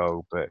good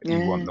goal, but you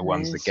want the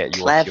ones that get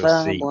you clever,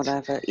 off your seat.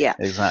 Whatever, yeah,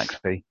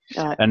 exactly.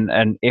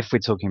 And if we're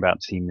talking about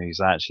team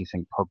moves, I actually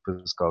think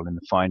Pogba's goal in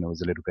the final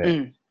is a little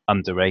bit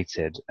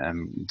underrated.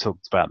 We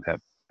talked about that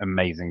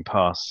amazing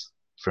pass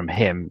from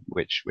him,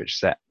 which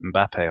set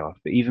Mbappe off.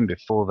 But even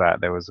before that,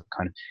 there was a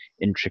kind of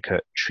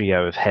intricate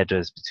trio of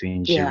headers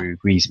between Giroud,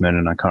 Griezmann,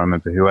 and I can't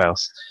remember who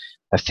else.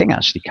 I think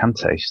actually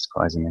Kante,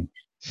 surprisingly.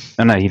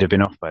 Oh no, he'd have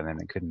been off by then.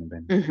 It couldn't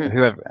have been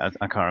whoever.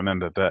 I can't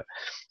remember. But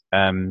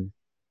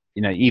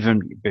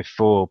even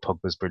before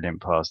Pogba's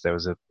brilliant pass, there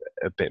was a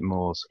bit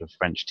more sort of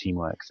French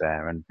teamwork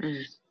there, and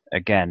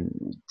again,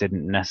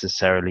 didn't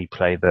necessarily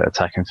play the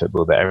attacking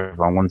football that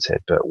everyone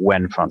wanted. But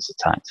when France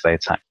attacked, they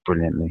attacked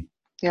brilliantly.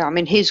 Yeah, I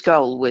mean, his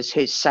goal was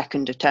his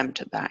second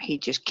attempt at that. He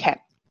just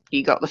kept.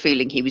 You got the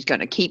feeling he was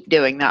going to keep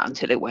doing that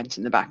until it went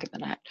in the back of the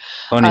net.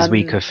 On his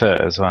weaker foot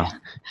as well.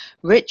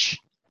 Rich,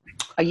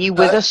 are you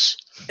with us?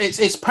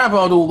 It's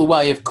Pavard all the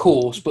way, of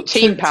course. But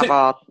Team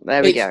Pavard.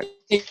 There we go.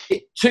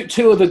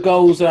 Two of the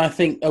goals that I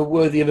think are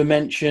worthy of a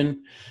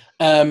mention.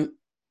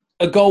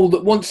 A goal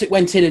that once it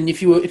went in, and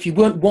if you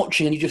weren't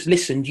watching and you just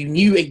listened, you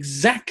knew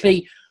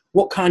exactly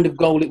what kind of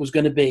goal it was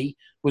going to be.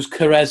 Was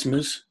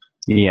Quaresma's.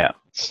 Yeah.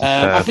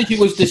 I think it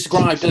was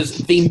described as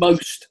the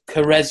most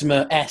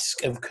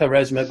Quaresma-esque of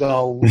Quaresma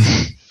goals.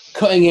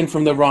 Cutting in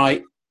from the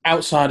right,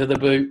 outside of the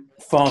boot,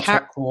 far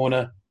top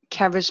corner.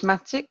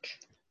 Charismatic?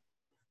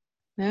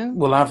 No?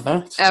 We'll have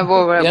that.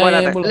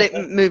 Whatever.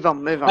 We'll move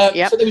on.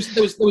 Yep. So there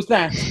was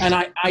that, and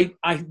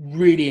I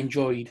really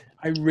enjoyed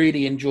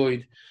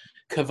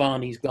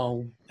Cavani's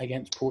goal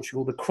against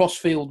Portugal, the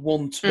crossfield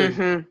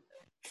 1-2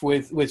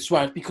 with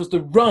Suarez, because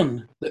the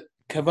run that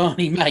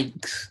Cavani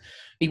makes,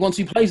 once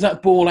he plays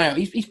that ball out,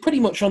 he's pretty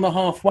much on the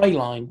halfway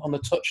line, on the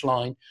touch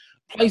line,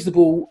 plays the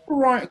ball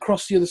right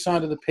across the other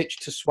side of the pitch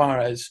to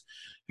Suarez,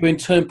 who in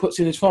turn puts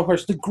in his far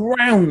post. The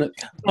ground that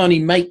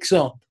Cavani makes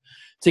up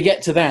to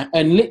get to that,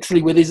 and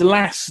literally with his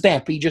last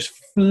step, he just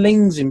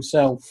flings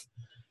himself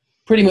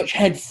pretty much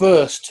head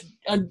first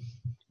and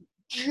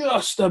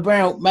just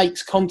about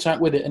makes contact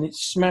with it, and it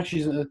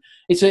smashes it.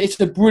 It's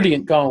a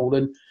brilliant goal,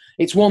 and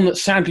it's one that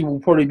sadly will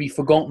probably be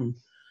forgotten.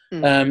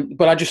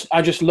 But I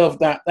just love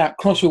that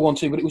crossfield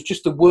 1-2. But it was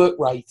just the work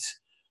rate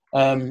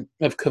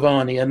of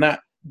Cavani and that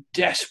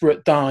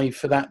desperate dive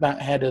for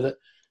that header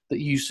that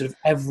used sort of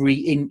every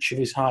inch of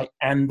his height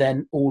and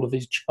then all of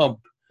his jump.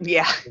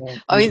 Yeah,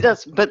 I mean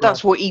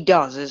that's what he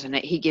does, isn't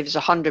it? He gives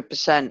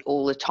 100%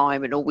 all the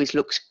time and always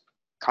looks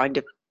kind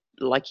of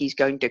like he's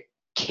going to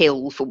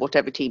kill for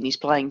whatever team he's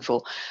playing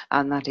for,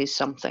 and that is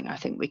something I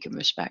think we can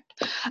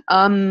respect.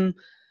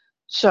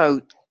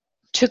 So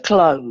to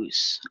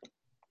close,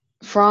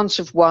 France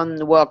have won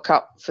the World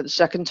Cup for the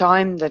second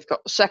time. They've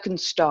got the second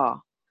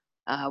star.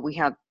 We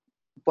had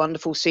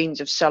wonderful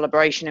scenes of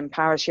celebration in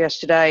Paris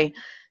yesterday.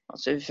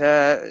 Lots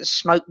of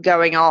smoke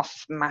going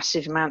off,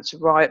 massive amounts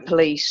of riot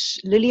police.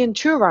 Lilian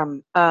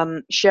Thuram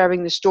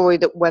sharing the story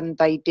that when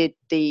they did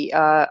the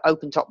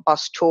open-top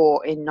bus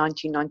tour in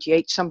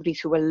 1998, somebody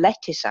threw a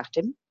lettuce at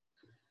him,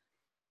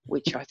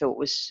 which I thought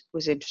was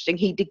interesting.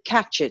 He did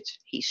catch it,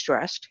 he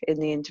stressed in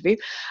the interview.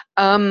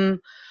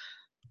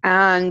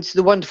 And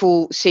the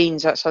wonderful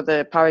scenes outside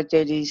the Paris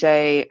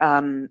d'Élysée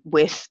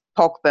with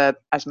Pogba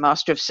as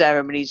master of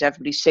ceremonies,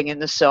 everybody singing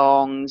the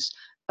songs.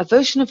 A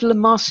version of La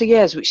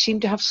Marseillaise, which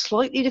seemed to have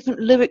slightly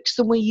different lyrics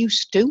than we're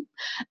used to,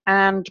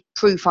 and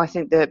proof, I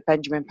think, that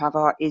Benjamin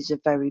Pavard is a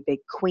very big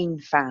Queen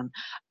fan.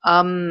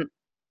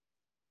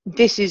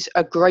 This is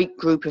a great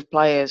group of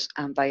players,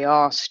 and they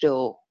are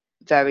still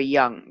very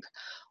young.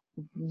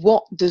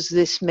 What does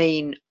this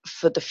mean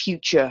for the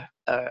future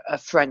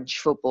of French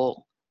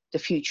football, the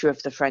future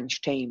of the French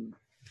team?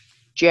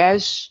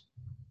 Jez,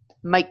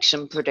 make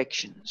some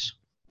predictions.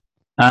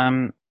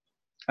 I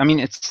mean,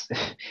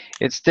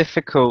 it's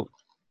difficult.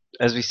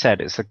 As we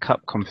said, it's a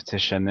cup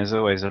competition. There's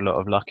always a lot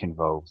of luck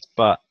involved.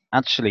 But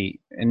actually,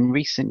 in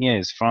recent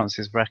years,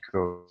 France's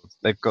record,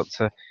 they've got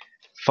to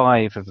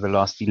 5 of the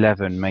last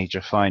 11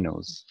 major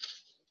finals,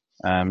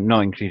 not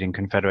including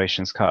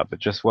Confederations Cup, but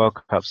just World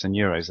Cups and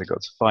Euros. They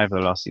got to 5 of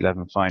the last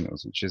 11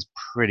 finals, which is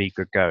pretty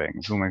good going.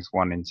 It's almost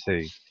 1 in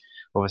 2.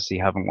 Obviously,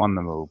 haven't won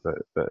them all,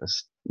 but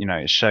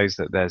it shows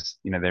that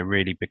they're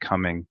really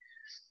becoming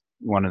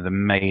one of the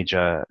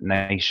major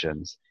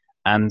nations.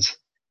 And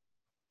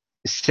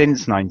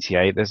since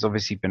 '98, there's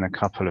obviously been a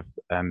couple of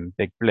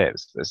big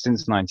blips, but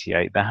since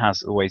 '98, there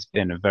has always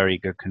been a very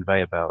good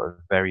conveyor belt of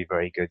very,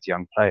 very good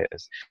young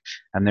players,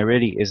 and there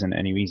really isn't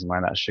any reason why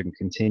that shouldn't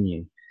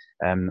continue.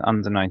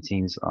 Under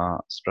 19s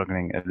are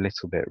struggling a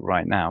little bit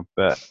right now,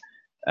 but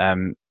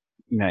in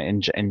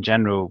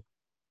general,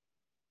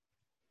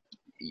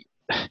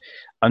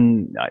 I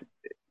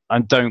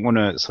don't want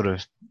to sort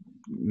of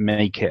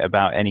make it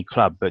about any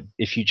club, but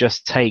if you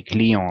just take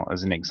Lyon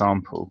as an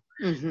example,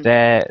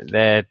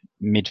 their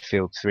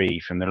midfield 3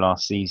 from the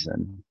last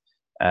season,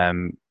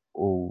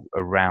 all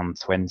around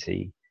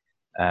 20,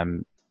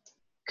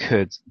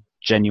 could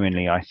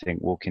genuinely, I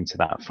think, walk into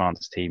that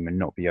France team and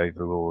not be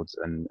overawed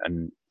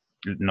and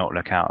not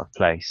look out of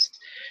place.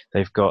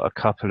 They've got a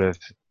couple of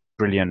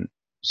brilliant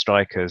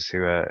strikers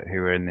who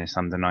are in this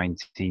under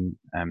 19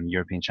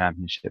 European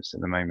Championships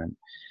at the moment.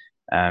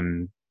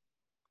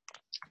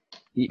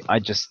 I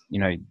just,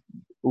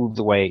 all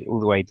the way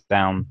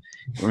down.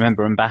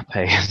 Remember,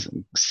 Mbappe has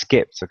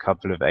skipped a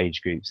couple of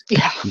age groups.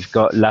 Yeah. You've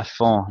got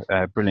Lafont,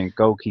 a brilliant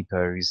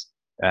goalkeeper who's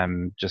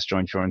just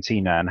joined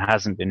Fiorentina and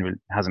hasn't been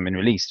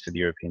released for the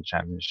European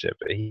Championship,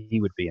 but he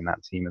would be in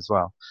that team as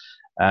well.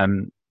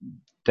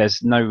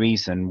 There's no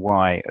reason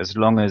why, as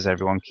long as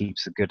everyone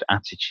keeps a good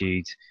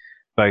attitude,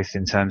 both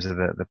in terms of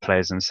the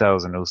players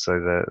themselves and also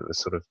the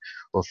sort of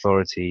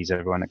authorities,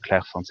 everyone at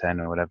Clairefontaine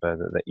or whatever,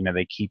 that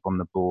they keep on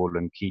the ball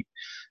and keep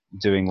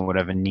doing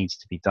whatever needs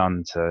to be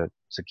done to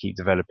keep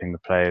developing the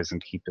players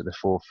and keep at the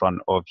forefront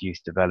of youth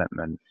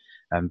development.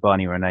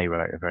 Barney René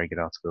wrote a very good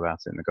article about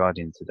it in The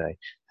Guardian today.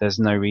 There's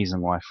no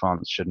reason why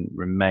France shouldn't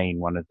remain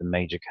one of the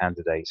major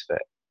candidates for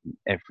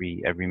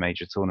every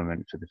major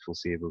tournament for the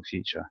foreseeable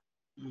future.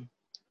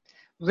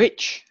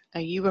 Rich,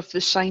 are you of the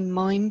same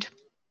mind?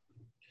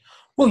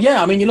 Well,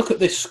 yeah, I mean, you look at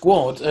this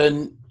squad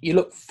and you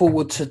look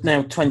forward to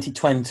now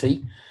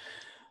 2020,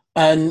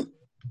 and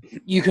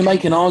you can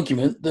make an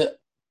argument that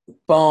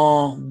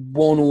bar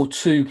one or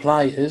two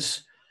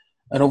players,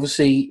 and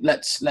obviously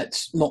let's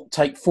not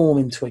take form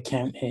into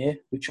account here,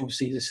 which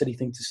obviously is a silly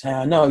thing to say,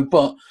 I know,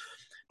 but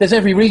there's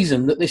every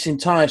reason that this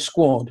entire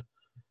squad,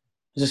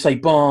 as I say,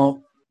 bar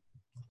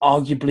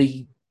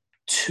arguably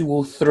two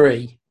or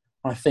three,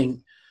 I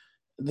think,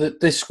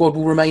 that this squad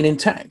will remain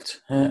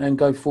intact and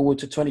go forward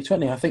to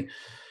 2020. I think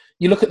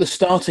you look at the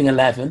starting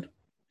 11,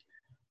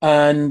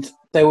 and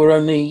there were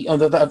only,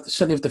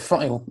 certainly of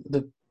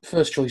the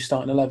first choice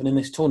starting 11 in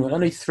this tournament,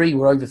 only 3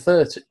 were over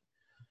 30.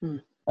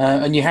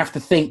 And you have to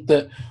think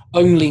that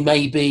only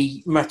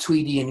maybe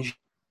Matuidi and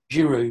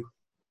Giroud,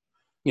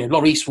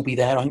 Lloris will be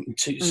there. I think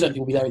certainly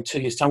will be there in 2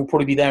 years' time. Will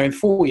probably be there in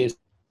 4 years'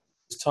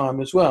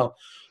 time as well.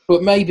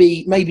 But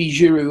maybe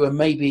Giroud and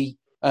maybe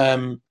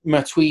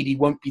Matuidi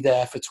won't be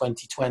there for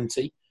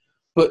 2020.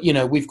 But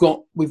we've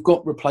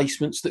got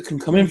replacements that can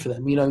come in for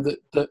them.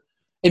 That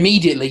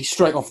immediately,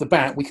 straight off the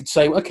bat, we could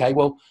say, okay,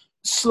 well,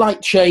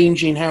 slight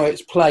change in how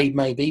it's played,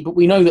 maybe. But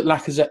we know that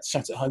Lacazette's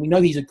sat at home. We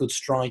know he's a good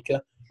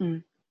striker.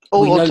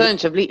 Or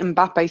alternatively,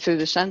 Mbappe through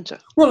the centre.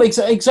 Well,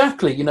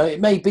 exactly.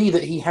 It may be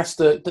that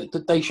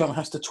that Deschamps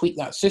has to tweak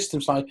that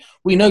system side.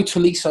 We know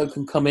Tolisso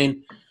can come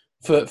in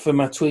for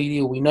Matuidi,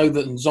 or we know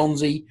that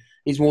Nzonzi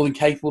is more than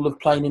capable of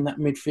playing in that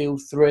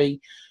midfield 3.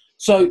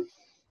 So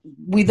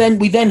we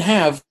then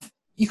have,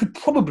 you could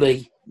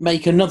probably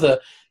make another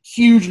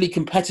hugely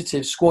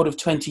competitive squad of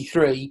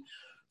 23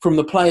 from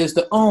the players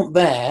that aren't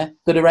there,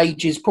 that are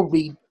ages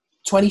probably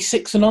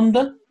 26 and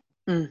under.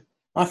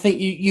 I think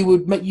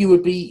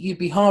you'd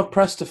be hard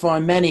pressed to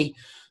find many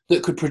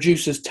that could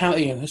produce as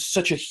talent.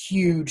 Such a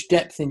huge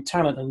depth in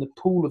talent, and the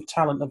pool of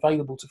talent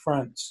available to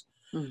France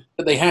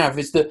that they have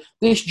is that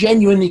this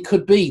genuinely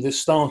could be the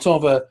start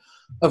of a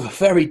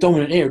very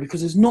dominant era,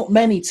 because there's not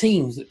many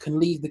teams that can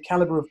leave the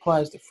calibre of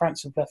players that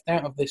France have left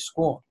out of this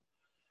squad.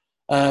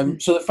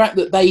 So the fact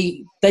that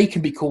they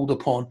can be called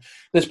upon,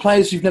 there's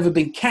players who've never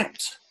been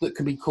capped that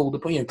can be called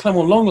upon.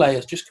 Clément Lenglet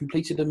has just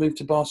completed a move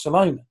to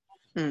Barcelona.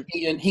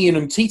 He and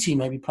Umtiti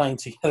may be playing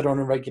together on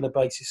a regular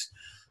basis.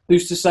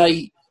 Who's to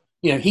say,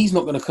 he's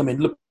not going to come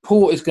in?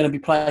 Laporte is going to be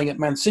playing at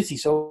Man City,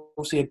 so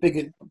obviously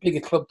a bigger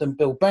club than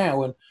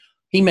Bilbao, and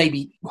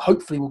he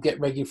hopefully will get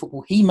regular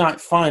football. He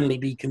might finally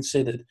be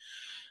considered.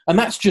 And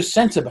that's just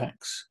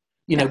centre-backs.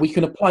 We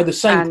can apply the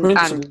same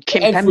principle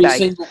to every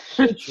single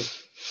position.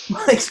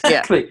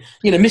 Exactly.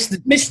 Yeah.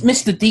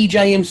 Mr.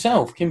 DJ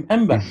himself,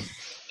 Kimpembe.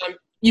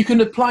 You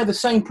can apply the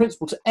same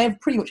principle to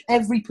pretty much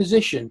every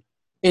position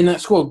in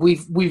that squad.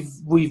 We've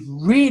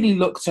really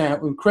looked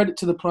out, and credit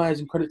to the players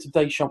and credit to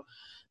Deschamps,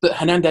 that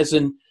Hernandez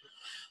and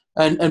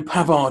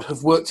Pavard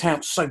have worked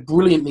out so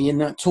brilliantly in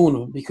that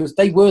tournament, because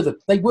they were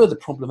the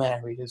problem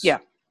areas. Yeah.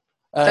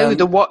 They were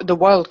the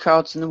wild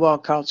cards, and the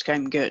wild cards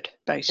came good,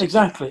 basically.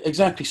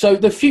 Exactly. So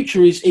the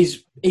future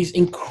is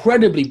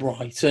incredibly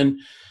bright, and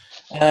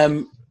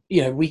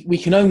we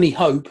can only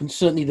hope, and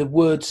certainly the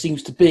word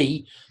seems to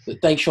be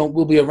that Deschamps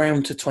will be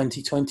around to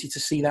 2020 to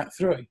see that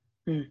through.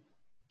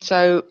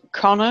 So,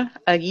 Connor,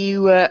 are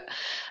you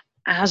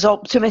as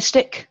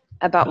optimistic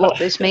about what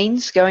this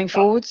means going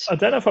forwards? I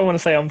don't know if I want to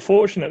say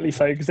unfortunately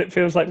so, because it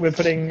feels like we're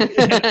putting,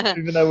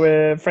 even though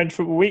we're French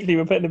Football Weekly,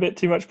 we're putting a bit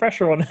too much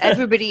pressure on.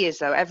 Everybody is,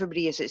 though.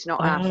 Everybody is. It's not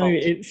our fault.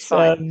 It's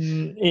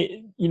fine.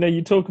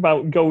 You talk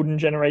about golden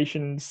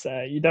generations.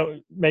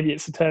 Maybe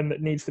it's a term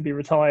that needs to be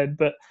retired,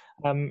 but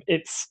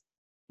it's,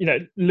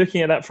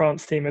 looking at that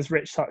France team, as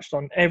Rich touched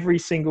on, every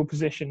single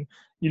position,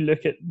 you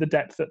look at the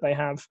depth that they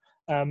have.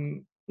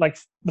 Like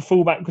the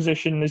fullback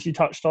position, as you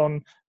touched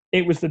on,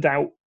 it was the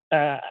doubt.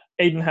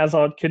 Eden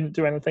Hazard couldn't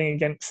do anything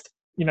against,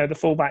 the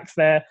fullbacks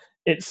there.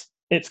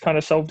 It's kind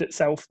of solved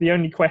itself. The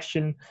only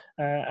question,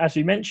 as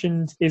you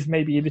mentioned, is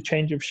maybe the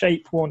change of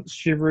shape once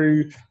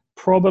Giroud,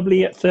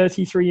 probably at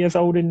 33 years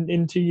old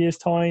in 2 years'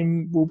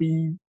 time, will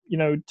be,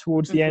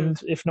 towards the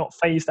end, if not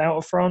phased out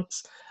of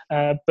France.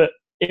 But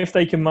if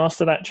they can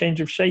master that change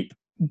of shape,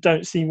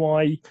 don't see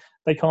why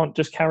they can't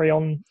just carry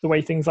on the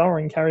way things are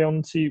and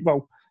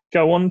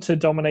go on to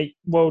dominate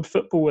world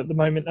football at the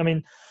moment. I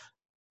mean,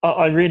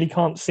 I really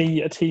can't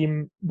see a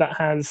team that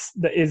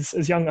is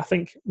as young. I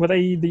think, were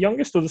they the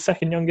youngest or the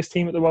second youngest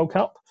team at the World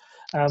Cup?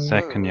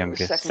 Second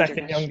youngest.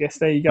 Second youngest.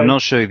 There you go. I'm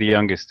not sure who the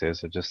youngest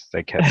is.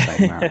 They kept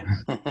saying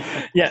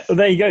that. Yeah, well,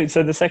 there you go.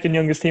 So the second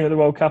youngest team at the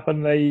World Cup,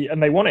 and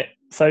they won it.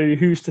 So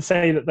who's to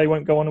say that they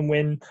won't go on and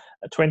win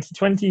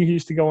 2020?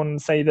 Who's to go on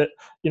and say that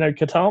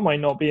Qatar might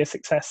not be a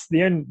success?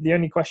 The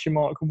only question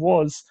mark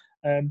was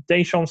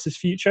Deschamps'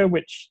 future,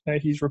 which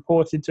he's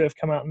reported to have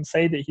come out and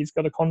say that he's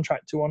got a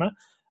contract to honour.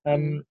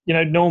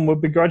 No one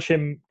would begrudge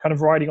him kind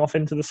of riding off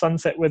into the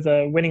sunset with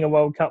winning a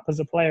World Cup as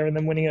a player and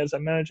then winning it as a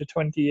manager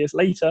 20 years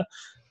later.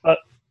 But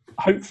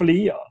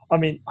hopefully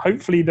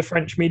the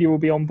French media will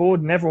be on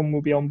board and everyone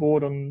will be on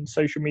board on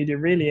social media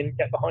really and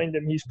get behind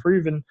him. He's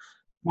proven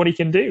what he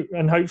can do,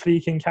 and hopefully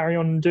he can carry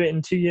on and do it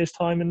in 2 years'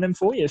 time and then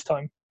 4 years'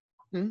 time.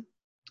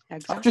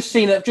 Exactly. I've just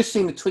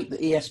seen the tweet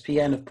that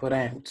ESPN have put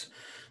out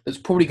that's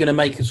probably going to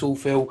make us all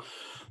feel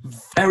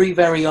very,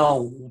 very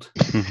old.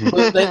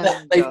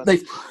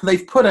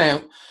 they've put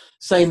out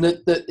saying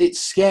that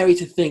it's scary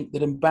to think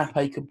that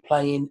Mbappe could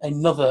play in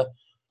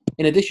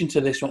addition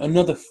to this one,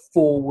 another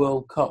 4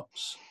 World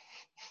Cups.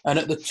 And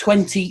at the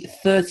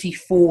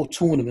 2034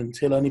 tournament,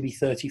 he'll only be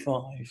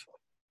 35.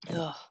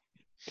 Ugh.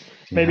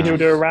 Maybe he'll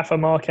do a Rafa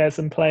Marquez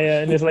and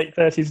play in his late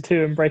 30s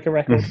too and break a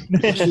record.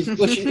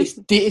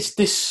 It's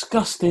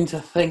disgusting to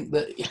think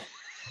that.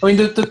 I mean,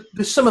 the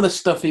some of the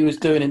stuff he was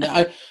doing in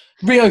there.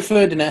 Rio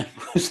Ferdinand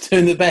was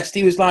doing the best.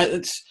 He was like,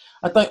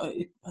 I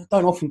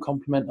don't often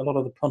compliment a lot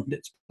of the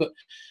pundits, but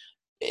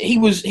he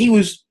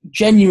was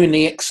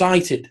genuinely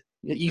excited.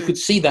 You could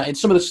see that in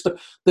some of the stuff.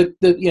 The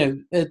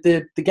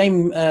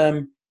game,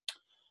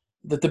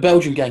 the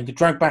Belgian game, the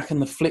drag back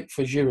and the flick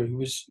for Giroud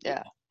was.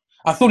 Yeah.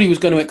 I thought he was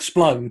going to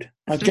explode.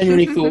 I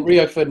genuinely thought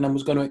Rio Ferdinand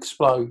was going to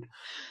explode.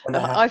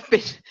 I've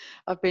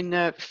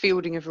been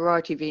fielding a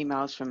variety of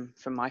emails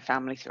from my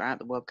family throughout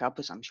the World Cup,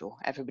 as I'm sure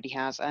everybody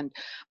has. And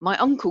my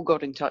uncle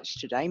got in touch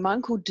today. My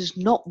uncle does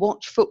not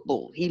watch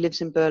football. He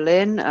lives in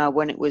Berlin.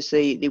 When it was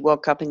the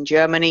World Cup in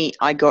Germany,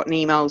 I got an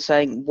email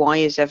saying, "Why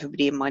is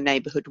everybody in my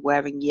neighbourhood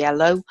wearing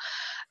yellow?"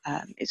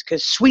 It's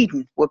because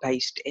Sweden were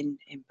based in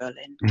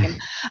Berlin, Kim.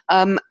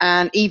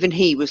 And even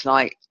he was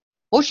like,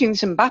 watching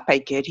this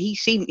Mbappe kid, he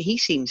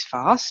seems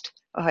fast.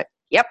 Like,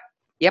 yep,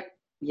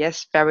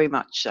 yes, very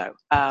much so.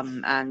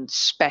 And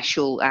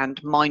special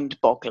and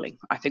mind-boggling,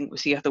 I think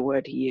was the other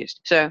word he used.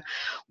 So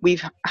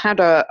we've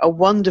had a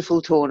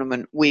wonderful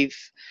tournament.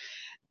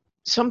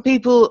 Some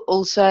people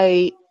will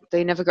say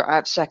they never got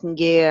out of second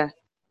gear.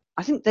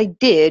 I think they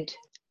did.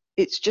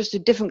 It's just a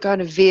different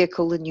kind of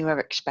vehicle than you were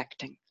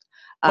expecting.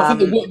 I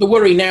think the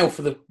worry now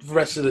for the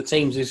rest of the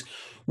teams is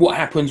what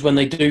happens when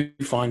they do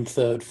find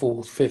third,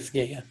 fourth, fifth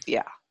gear.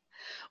 Yeah.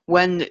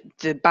 When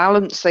the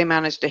balance they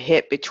managed to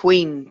hit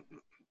between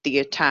the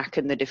attack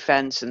and the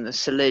defence and the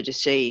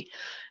solidity,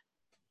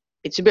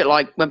 it's a bit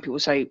like when people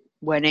say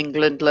when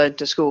England learned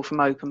to score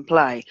from open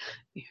play,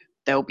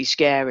 they'll be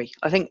scary.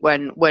 I think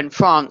when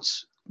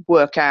France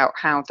work out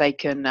how they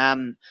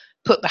can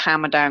put the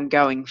hammer down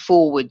going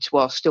forwards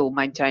while still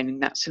maintaining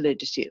that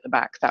solidity at the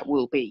back, that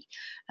will be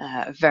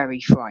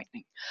very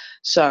frightening.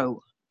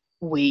 So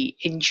we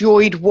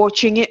enjoyed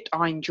watching it.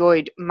 I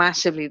enjoyed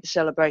massively the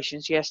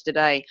celebrations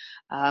yesterday.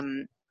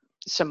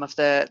 Some of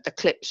the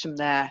clips from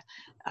there.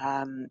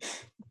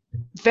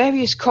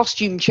 Various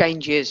costume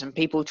changes and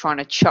people trying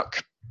to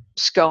chuck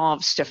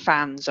scarves to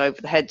fans over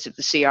the heads of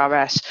the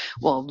CRS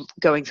while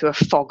going through a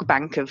fog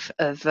bank of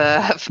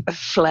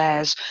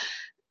flares.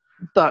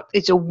 But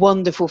it's a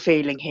wonderful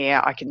feeling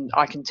here. I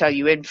can tell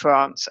you in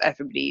France,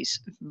 everybody's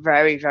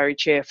very, very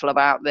cheerful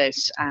about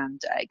this and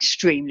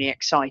extremely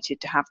excited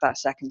to have that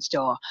second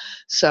star.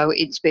 So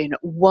it's been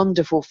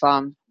wonderful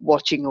fun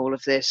watching all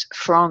of this.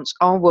 France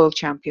are world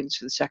champions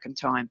for the second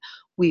time.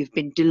 We've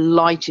been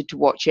delighted to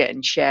watch it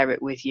and share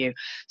it with you.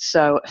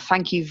 So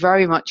thank you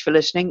very much for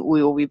listening.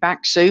 We will be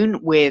back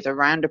soon with a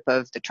roundup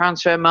of the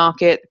transfer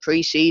market, the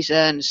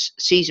pre-season,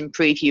 season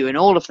preview and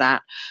all of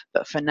that.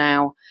 But for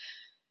now,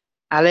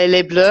 Allez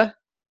les Bleus,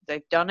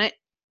 they've done it.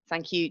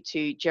 Thank you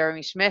to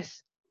Jeremy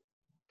Smith.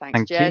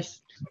 Thanks,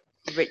 Jez.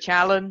 Rich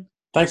Allen.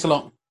 Thanks a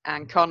lot.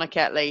 And Connor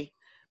Ketley.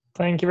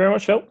 Thank you very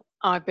much, Phil.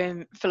 I've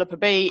been Philippa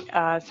B.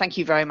 Thank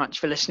you very much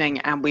for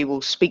listening, and we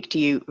will speak to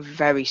you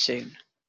very soon.